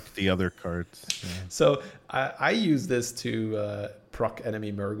proc the other cards. Yeah. So I use this to proc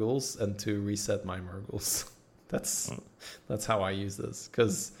enemy Murgles and to reset my Murgles. That's how I use this,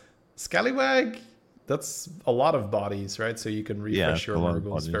 because Scallywag, that's a lot of bodies, right? So you can refresh your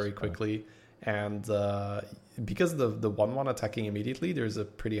Murgles very quickly, and because of the 1/1 attacking immediately, there's a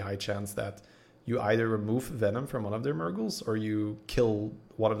pretty high chance that you either remove Venom from one of their Murgles or you kill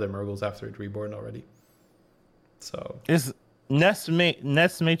one of their Murgles after it's reborn already. So is Nest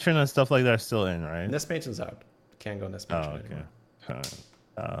Matron and stuff like that still in, right? Nest Matron's out. Can't go Nest Matron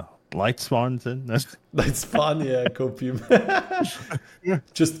anymore. Light Spawn's in. Light Spawn, yeah, Copium.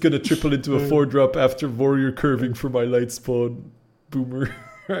 Just gonna triple into a 4-drop after Warrior Curving for my Light Spawn Boomer.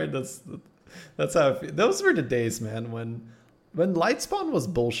 Right, that's how I feel. Those were the days, man, when Light Spawn was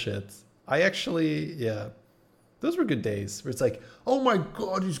bullshit. I actually, those were good days where it's like, oh my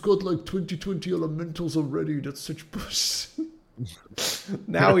god, he's got like 20 elementals already. That's such bullshit.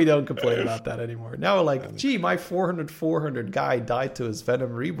 Now we don't complain about that anymore. Now we're like, gee, my 400 guy died to his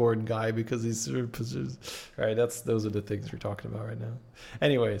Venom Reborn guy because he's right. Those are the things we're talking about right now.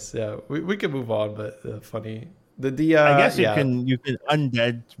 Anyways, yeah, we can move on, but funny. I guess you can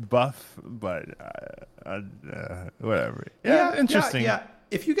undead buff, but whatever. Yeah, interesting. Yeah.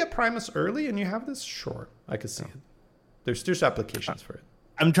 If you get Primus early and you have this, sure, I could see it. There's applications for it.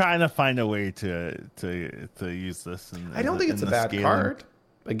 I'm trying to find a way to use this. I don't think it's a bad card.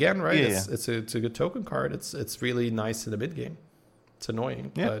 Again, right? It's a good token card. It's really nice in the mid game. It's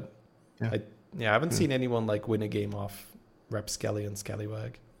annoying, but I haven't seen anyone like win a game off Rapscally and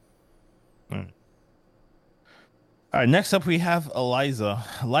Scallywag. All right, next up we have Eliza.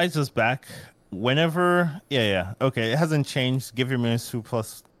 Eliza's back. Whenever, okay, it hasn't changed. Give your minus 2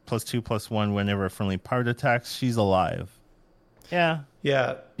 +2/+1 whenever a friendly part attacks. She's alive. Yeah.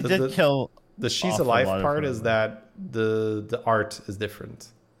 He did kill. The she's alive part is that the art is different.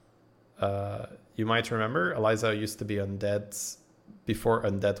 You might remember Eliza used to be undead before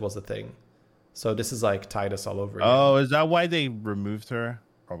undead was a thing. So this is like Titus all over again. Oh, is that why they removed her?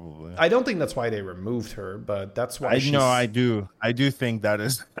 Probably. I don't think that's why they removed her, but that's why. I do think that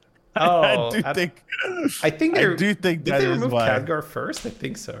is. Oh, I think did that they is remove why. Khadgar first? I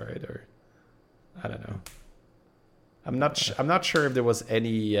think so, right? Or I don't know. I'm not sure if there was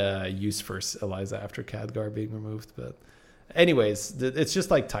any use for Eliza after Khadgar being removed, but anyways, it's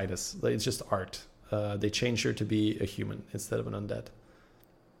just like Titus. It's just art. They changed her to be a human instead of an undead,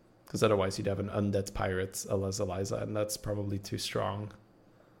 because otherwise you'd have an undead pirate as Eliza, and that's probably too strong.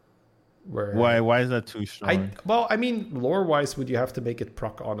 Why is that too strong? I mean, lore wise, would you have to make it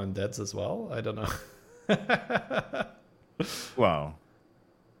proc on undeads as well? I don't know. Well,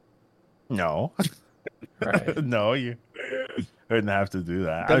 no. Right. No, you wouldn't have to do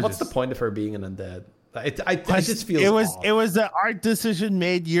that. Then what's the point of her being an undead? I just feel it was an art decision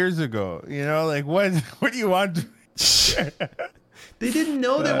made years ago. You know, like what do you want? They didn't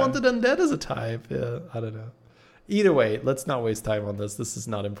know they wanted undead as a type. Yeah, I don't know. Either way, let's not waste time on this. This is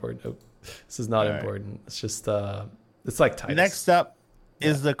not important. Oh, this is not important. Right. It's just it's like Titus. Next up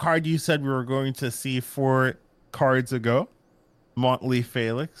is the card you said we were going to see 4 cards ago, Motley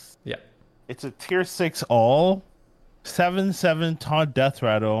Felix. Yeah. It's a tier 6 all, 7/7 taunt death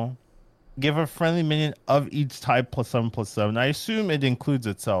rattle. Give a friendly minion of each type +7/+7. I assume it includes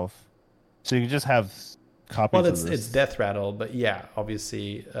itself, so you just have copies. Well, of this. It's death rattle, but yeah,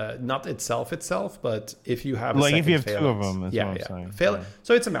 obviously not itself, but if you have if you have phalanx, 2 of them, is what I'm saying.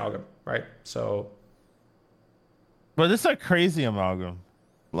 So it's amalgam, right? So, but it's a crazy amalgam.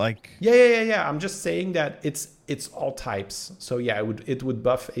 Like yeah. I'm just saying that it's all types. So yeah, it would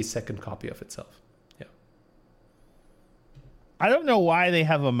buff a second copy of itself. Yeah. I don't know why they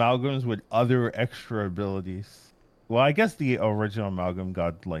have amalgams with other extra abilities. Well, I guess the original amalgam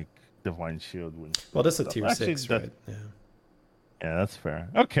got like Divine Shield. Well, that's a tier Actually, 6, right? Yeah. Yeah, that's fair.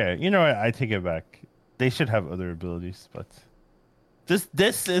 Okay, you know what? I take it back. They should have other abilities, but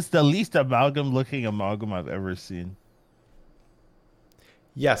this is the least amalgam looking amalgam I've ever seen.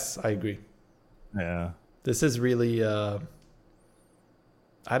 Yes, I agree. Yeah. This is really I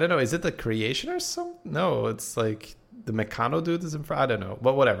don't know, is it the creation or something? No, it's like the Meccano dude is in front. I don't know,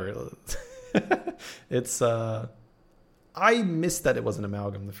 but whatever. It's I missed that it was an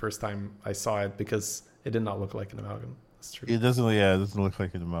amalgam the first time I saw it because it did not look like an amalgam. That's true. It doesn't look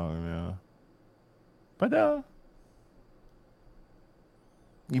like an amalgam, yeah. But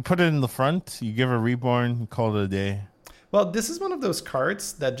you put it in the front, you give a reborn, you call it a day. Well, this is one of those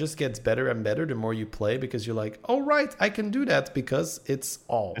cards that just gets better and better the more you play because you're like, oh, right, I can do that because it's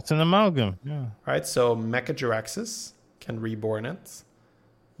all. It's an amalgam, yeah. Right, so Mecha Jiraxis can reborn it.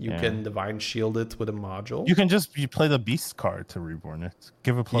 You can Divine Shield it with a module. You play the Beast card to reborn it.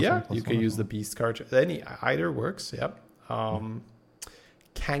 Give a plus one, plus you can use the Beast card. Either works, yep.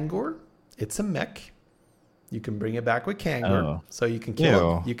 Kangor, it's a mech. You can bring it back with Kangor. So you can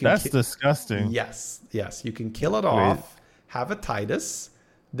kill it. That's disgusting. Yes. You can kill it off, have a Titus,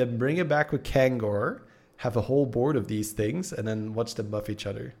 then bring it back with Kangor, have a whole board of these things, and then watch them buff each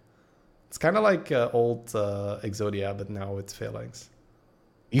other. It's kind of like old Exodia, but now it's Phalanx.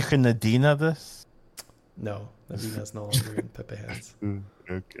 You can Nadina this? No, Nadina's no longer in Pepe hands.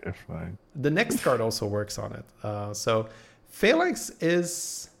 Okay, fine. The next card also works on it. So Phalanx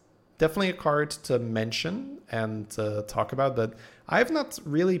is definitely a card to mention and talk about, but I've not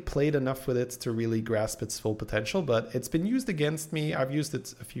really played enough with it to really grasp its full potential, but it's been used against me. I've used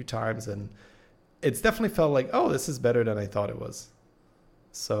it a few times, and it's definitely felt like, oh, this is better than I thought it was.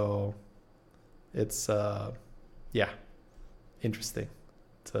 So it's, interesting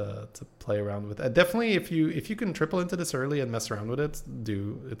to play around with. Definitely, if you can triple into this early and mess around with it,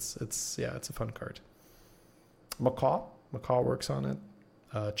 it's a fun card. Macaw works on it.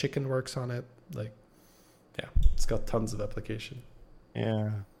 Chicken works on it. Like, yeah, it's got tons of application. Yeah,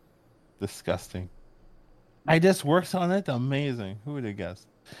 disgusting. I just works on it. Amazing. Who would have guessed?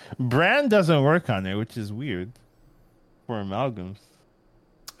 Brand doesn't work on it, which is weird for amalgams.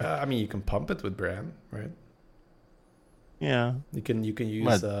 I mean, you can pump it with Bran, right? Yeah. You can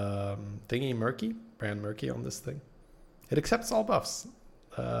use Thingy Murky, Bran Murky on this thing. It accepts all buffs.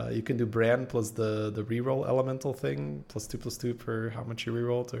 You can do Bran plus the reroll elemental thing, +2/+2 for how much you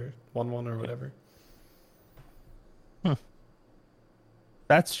rerolled, or 1/1 or whatever.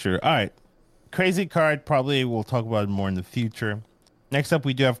 That's true. All right. Crazy card. Probably we'll talk about it more in the future. Next up,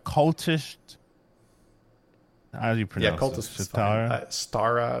 we do have Cultist. How do you pronounce it? Cultist is fine.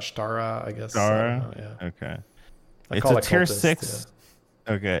 Stara, I guess. Stara? Yeah. Okay. It's a tier Cultist, 6.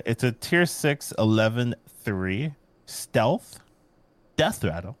 Yeah. Okay. It's a tier 6, 11/3 stealth. Death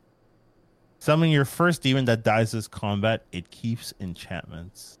Rattle. Summon your first demon that dies this combat. It keeps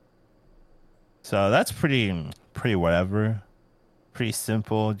enchantments. So that's pretty whatever. Pretty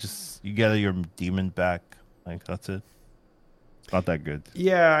simple. Just you get your demon back. Like, that's it. Not that good.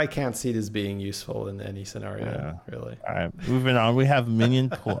 Yeah, I can't see this being useful in any scenario, really. All right, moving on. We have minion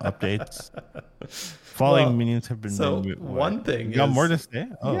pool updates. Following minions have been... So one thing you got more to say?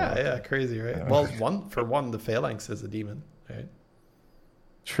 Oh, yeah, crazy, right? Well, the Phalanx is a demon, right?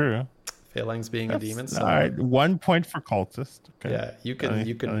 True. Phalanx being a demon. So, all right, 1 point for Cultist. Okay. Yeah, you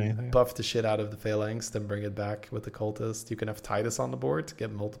can buff the shit out of the Phalanx, then bring it back with the Cultist. You can have Titus on the board to get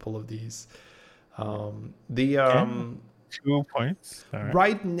multiple of these. 2 points.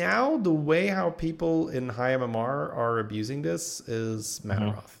 Right now, the way how people in high MMR are abusing this is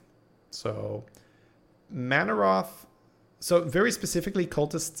Manaroth. So Manaroth, so very specifically,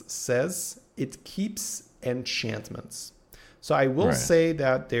 Cultist says it keeps enchantments. So I will say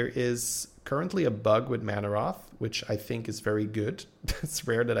that there is currently a bug with Manaroth, which I think is very good. It's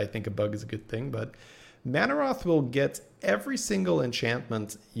rare that I think a bug is a good thing, but Manaroth will get every single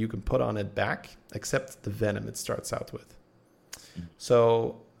enchantment you can put on it back, except the venom it starts out with.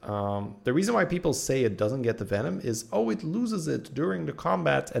 So the reason why people say it doesn't get the venom is, it loses it during the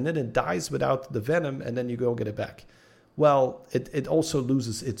combat and then it dies without the venom and then you go get it back. Well, it also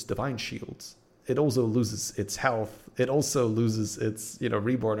loses its divine shields. It also loses its health. It also loses its,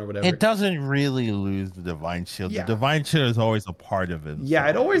 reborn or whatever. It doesn't really lose the divine shield. Yeah. The divine shield is always a part of it. Yeah,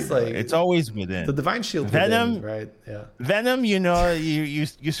 it always it's always within. The divine shield venom, within, right? Yeah. Venom,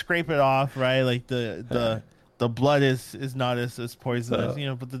 you scrape it off, right? Like the blood is not as poisonous,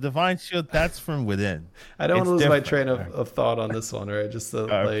 but the divine shield, that's from within. I don't want to lose my train of thought on this one, right? Just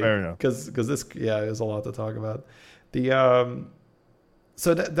fair enough. Because this, there's a lot to talk about.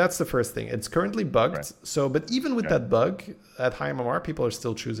 So that's the first thing. It's currently bugged. Right. So, but even with that bug at high MMR, people are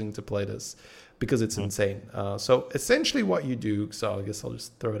still choosing to play this because it's insane. So essentially what you do, so I guess I'll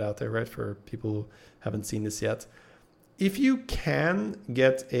just throw it out there, right, for people who haven't seen this yet. If you can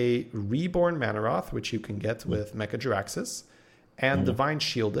get a Reborn Manaroth, which you can get with Mecha Jiraxis, and Divine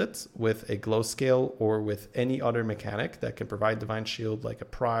Shield it with a Glow Scale or with any other mechanic that can provide Divine Shield, like a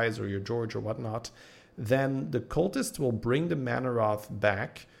Prize or your George or whatnot, then the Cultist will bring the Manaroth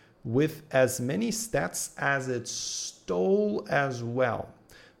back with as many stats as it stole as well.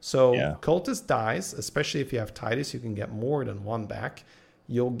 So Cultist dies, especially if you have Titus, you can get more than one back.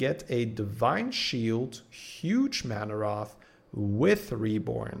 You'll get a Divine Shield, huge Manaroth with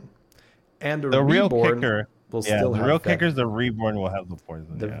Reborn. And the real Reborn kicker will still have the real Venom. kicker is the Reborn will have the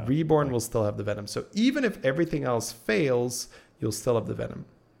poison. The Reborn will still have the Venom. So even if everything else fails, you'll still have the Venom.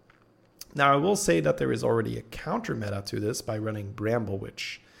 Now, I will say that there is already a counter meta to this by running Bramble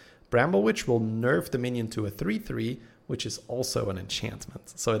Witch. Bramble Witch will nerf the minion to a 3/3, which is also an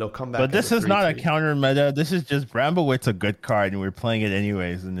enchantment. So it'll come back. But this is not a 3/3. counter meta. This is just Bramble Wit's a good card, and we're playing it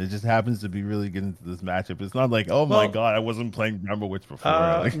anyways. And it just happens to be really good into this matchup. It's not like, oh my god, I wasn't playing Bramble Witch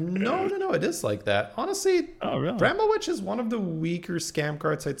before. No, it is like that. Honestly, really? Bramble Witch is one of the weaker scam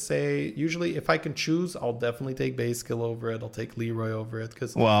cards, I'd say. Usually, if I can choose, I'll definitely take Base Skill over it. I'll take Leroy over it.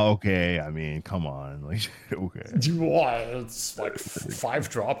 Well, okay. I mean, come on. Like, okay. It's like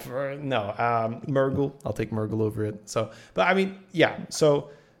 5-drop. No, Murgle. I'll take Murgle over it. So, but I mean, yeah. So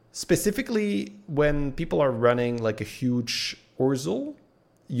specifically when people are running like a huge Urzel,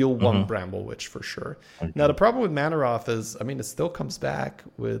 you'll want Bramble Witch for sure. Okay. Now the problem with Manaroth is, I mean, it still comes back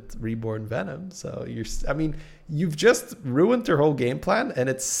with Reborn Venom. So you've just ruined their whole game plan, and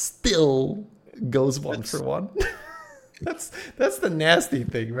it still goes 1-for-1. That's the nasty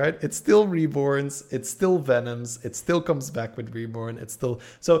thing, right? It's still Reborns, it's still Venoms, it still comes back with Reborn. It's still,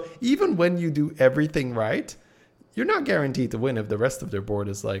 so even when you do everything right, you're not guaranteed to win if the rest of their board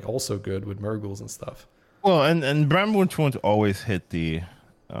is like also good with Murgles and stuff. Well, and Bramble Witch won't always hit the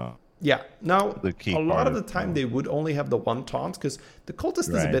Now the key a lot part of the time they would only have the one taunt, because the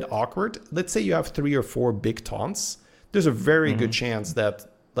Cultist is a bit awkward. Let's say you have 3 or 4 big taunts. There's a very good chance that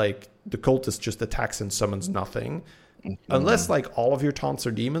like the Cultist just attacks and summons nothing. Unless like all of your taunts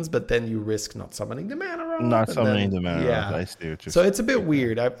are demons, but then you risk not summoning the Manaroth. Not summoning the Manaroth. Yeah. I see what you're so it's a bit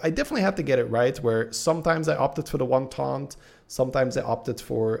weird. I definitely had to get it right, where sometimes I opted for the one taunt. Sometimes I opted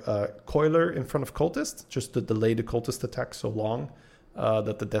for Coiler in front of Cultist, just to delay the Cultist attack so long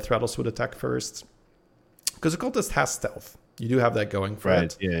that the Death Rattles would attack first. Because the Cultist has stealth. You do have that going for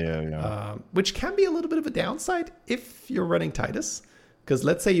it. Yeah. Which can be a little bit of a downside if you're running Titus. Because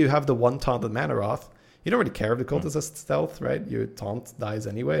let's say you have the one taunt of Manaroth. You don't really care if the Cultist has stealth, right? Your taunt dies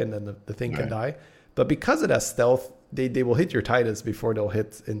anyway, and then the thing can die. But because it has stealth, they will hit your Titus before they'll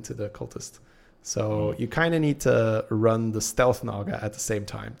hit into the Cultist. So you kind of need to run the Stealth Naga at the same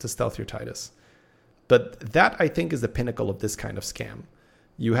time to stealth your Titus. But that, I think, is the pinnacle of this kind of scam.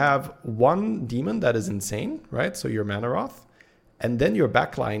 You have one demon that is insane, right? So your Manaroth. And then your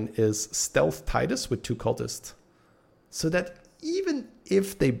backline is Stealth Titus with 2 Cultists. So that even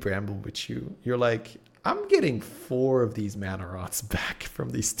if they Bramble with you, you're like, I'm getting 4 of these Manaroths back from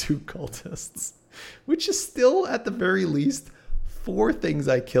these 2 Cultists, which is still, at the very least, 4 things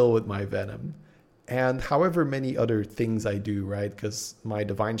I kill with my Venom. And however many other things I do, right? Because my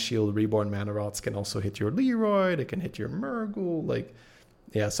Divine Shield Reborn Manaroths can also hit your Leroy, they can hit your Murgle.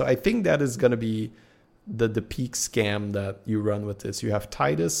 So I think that is going to be the peak scam that you run with this. You have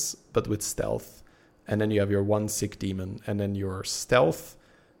Titus, but with stealth. And then you have your 1 sick demon. And then your stealth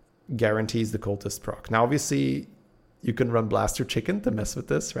guarantees the Cultist proc. Now, obviously, you can run Blaster Chicken to mess with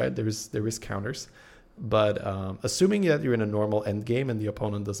this, right? There is counters. But assuming that you're in a normal end game and the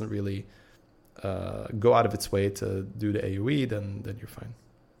opponent doesn't really go out of its way to do the AoE, then you're fine.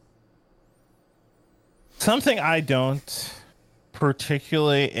 Something I don't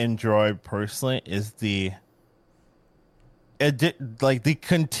particularly enjoy personally is the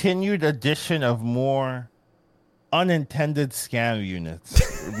continued addition of more unintended scam units.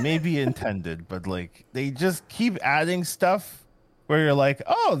 Maybe intended, but like they just keep adding stuff where you're like,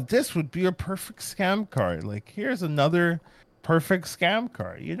 oh, this would be a perfect scam card. Like, here's another perfect scam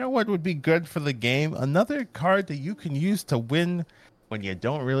card. You know what would be good for the game? Another card that you can use to win when you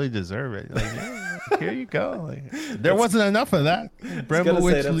don't really deserve it. Like, yeah, here you go. Like, there wasn't enough of that. Bramble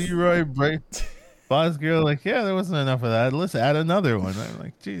Witch, Leroy, Boss Girl, like, yeah, there wasn't enough of that. Let's add another one. I'm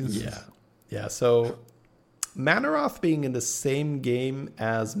like, geez. Yeah. So Manaroth being in the same game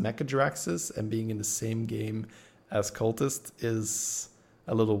as Mecha Jiraxis and being in the same game as Cultist is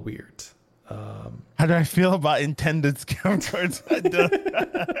a little weird. How do I feel about intended scam cards?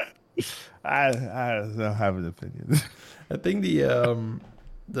 I don't have an opinion. I think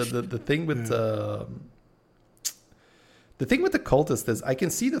the thing with the thing with the cultist is I can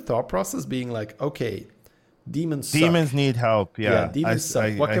see the thought process being like, okay, demons suck. Need help. Yeah, demons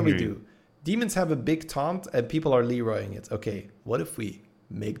suck. What can we do? Demons have a big taunt and people are Leroying it. Okay, what if we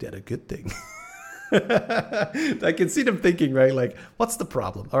make that a good thing? I can see them thinking, right? Like, what's the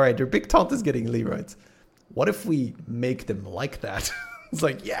problem? All right, their big taunt is getting Leroyed. What if we make them like that? It's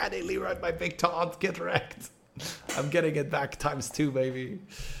like, yeah, they Leroyed my big taunt. Get wrecked. I'm getting it back ×2, baby.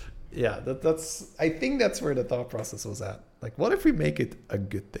 Yeah, that's. I think that's where the thought process was at. Like, what if we make it a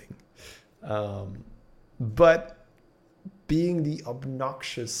good thing? But being the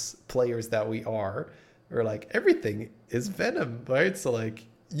obnoxious players that we are, we're like, everything is Venom, right? So like,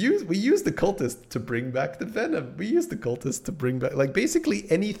 we use the cultist to bring back the Venom. We use the cultist to bring back, like, basically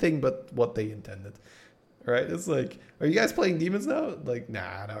anything but what they intended. Right? It's like, are you guys playing demons now? Like,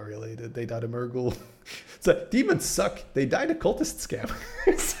 nah, not really. They died a Murgle. So demons suck. They died a cultist scam.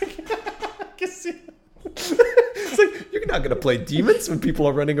 It's like, it's like, you're not gonna play demons when people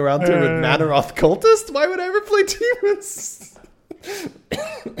are running around here with Manaroth cultist. Why would I ever play demons?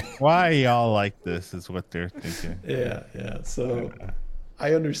 Why y'all like this is what they're thinking. Yeah. So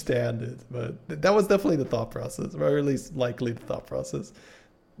I understand it, but that was definitely the thought process, or at least likely the thought process.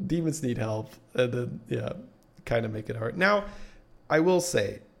 Demons need help, and then kind of make it hard. Now, I will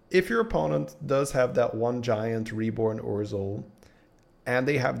say, if your opponent does have that one giant reborn Orzhol, and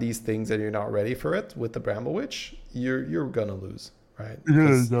they have these things and you're not ready for it with the Bramble Witch, you're gonna lose, right?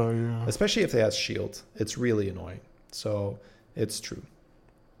 Yeah. Especially if they have shield, it's really annoying. So it's true.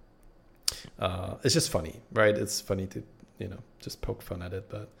 It's just funny, right? It's funny to just poke fun at it.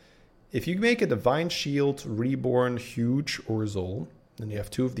 But if you make a Divine Shield reborn huge Orzhol, then you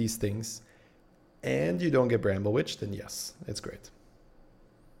have two of these things, and you don't get Bramble Witch, then yes, it's great.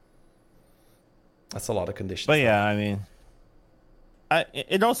 That's a lot of conditions. But yeah, I mean,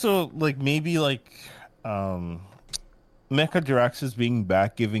 it also, like, maybe like Mecha Jiraxis being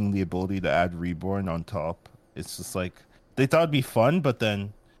back, giving the ability to add Reborn on top. It's just like, they thought it'd be fun, but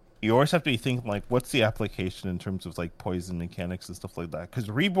then you always have to be thinking, like, what's the application in terms of like poison mechanics and stuff like that? Because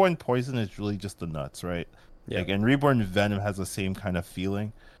Reborn poison is really just the nuts, right? Yeah. Like, and Reborn Venom has the same kind of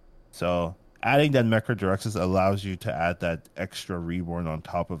feeling. So adding that Mecha Jiraxis allows you to add that extra Reborn on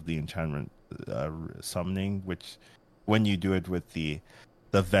top of the enchantment summoning, which when you do it with the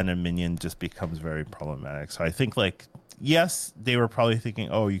Venom minion just becomes very problematic. So I think, like, yes, they were probably thinking,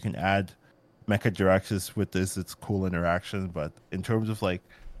 oh, you can add Mecha Jiraxis with this, it's cool interaction, but in terms of like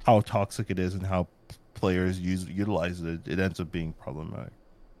how toxic it is and how players utilize it, it ends up being problematic.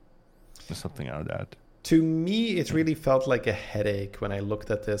 There's something out of that. To me, it really felt like a headache when I looked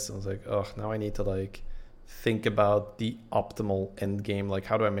at this. I was like, oh, now I need to like think about the optimal end game. Like,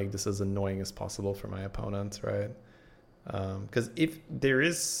 how do I make this as annoying as possible for my opponent, right? Because if there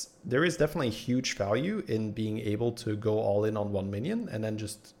is definitely huge value in being able to go all in on one minion and then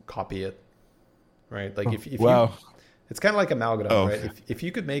just copy it, right? Like, if you, it's kind of like Amalgadon, right? If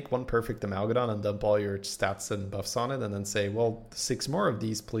you could make one perfect Amalgadon and dump all your stats and buffs on it, and then say, well, 6 more of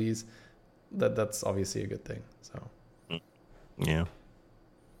these, please. That's obviously a good thing. So, yeah.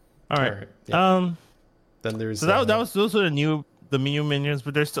 All right. Yeah. Then there's those are the new minions,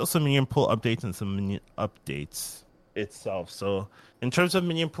 but there's still some minion pool updates and some minion updates itself. So in terms of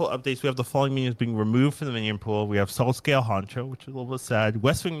minion pool updates, we have the following minions being removed from the minion pool. We have Soul Scale Honcho, which is a little bit sad.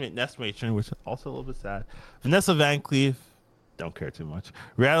 Westwing Nest Matron, which is also a little bit sad. Vanessa Van Cleef, don't care too much.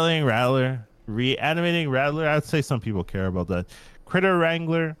 Rattling Rattler, Reanimating Rattler. I'd say some people care about that. Critter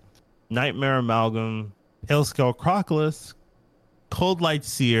Wrangler, Nightmare Amalgam, Pale Skull Crocodilus, Cold Light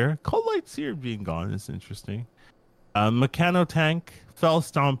Seer. Cold Light Seer being gone is interesting. Mechano Tank, Fell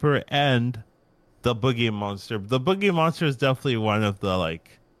Stomper, and the Boogie Monster. The Boogie Monster is definitely one of the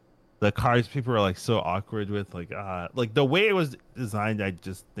the cards people are like so awkward with. Like the way it was designed, I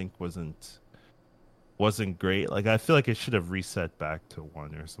just think wasn't great. Like, I feel like it should have reset back to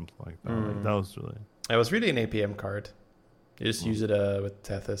 1 or something like that. Like, that was really. It was really an APM card. You just use it with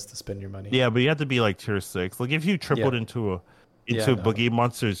Tethys to spend your money. Yeah, but you have to be like tier 6. Like, if you tripled into a Boogie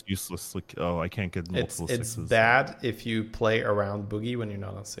Monster, is useless. Like, oh, I can't get multiple sixes. It's bad if you play around Boogie when you're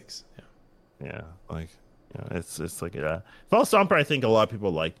not on 6. Yeah, like, it's like that. Fell Stomper, I think a lot of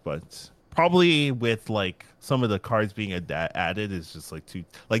people like, but probably with like some of the cards being added is just like too,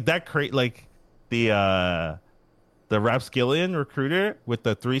 like that like the Rapskillian Recruiter with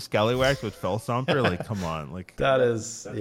the 3 Scallywags with Fell Stomper. Like, come on, like that is.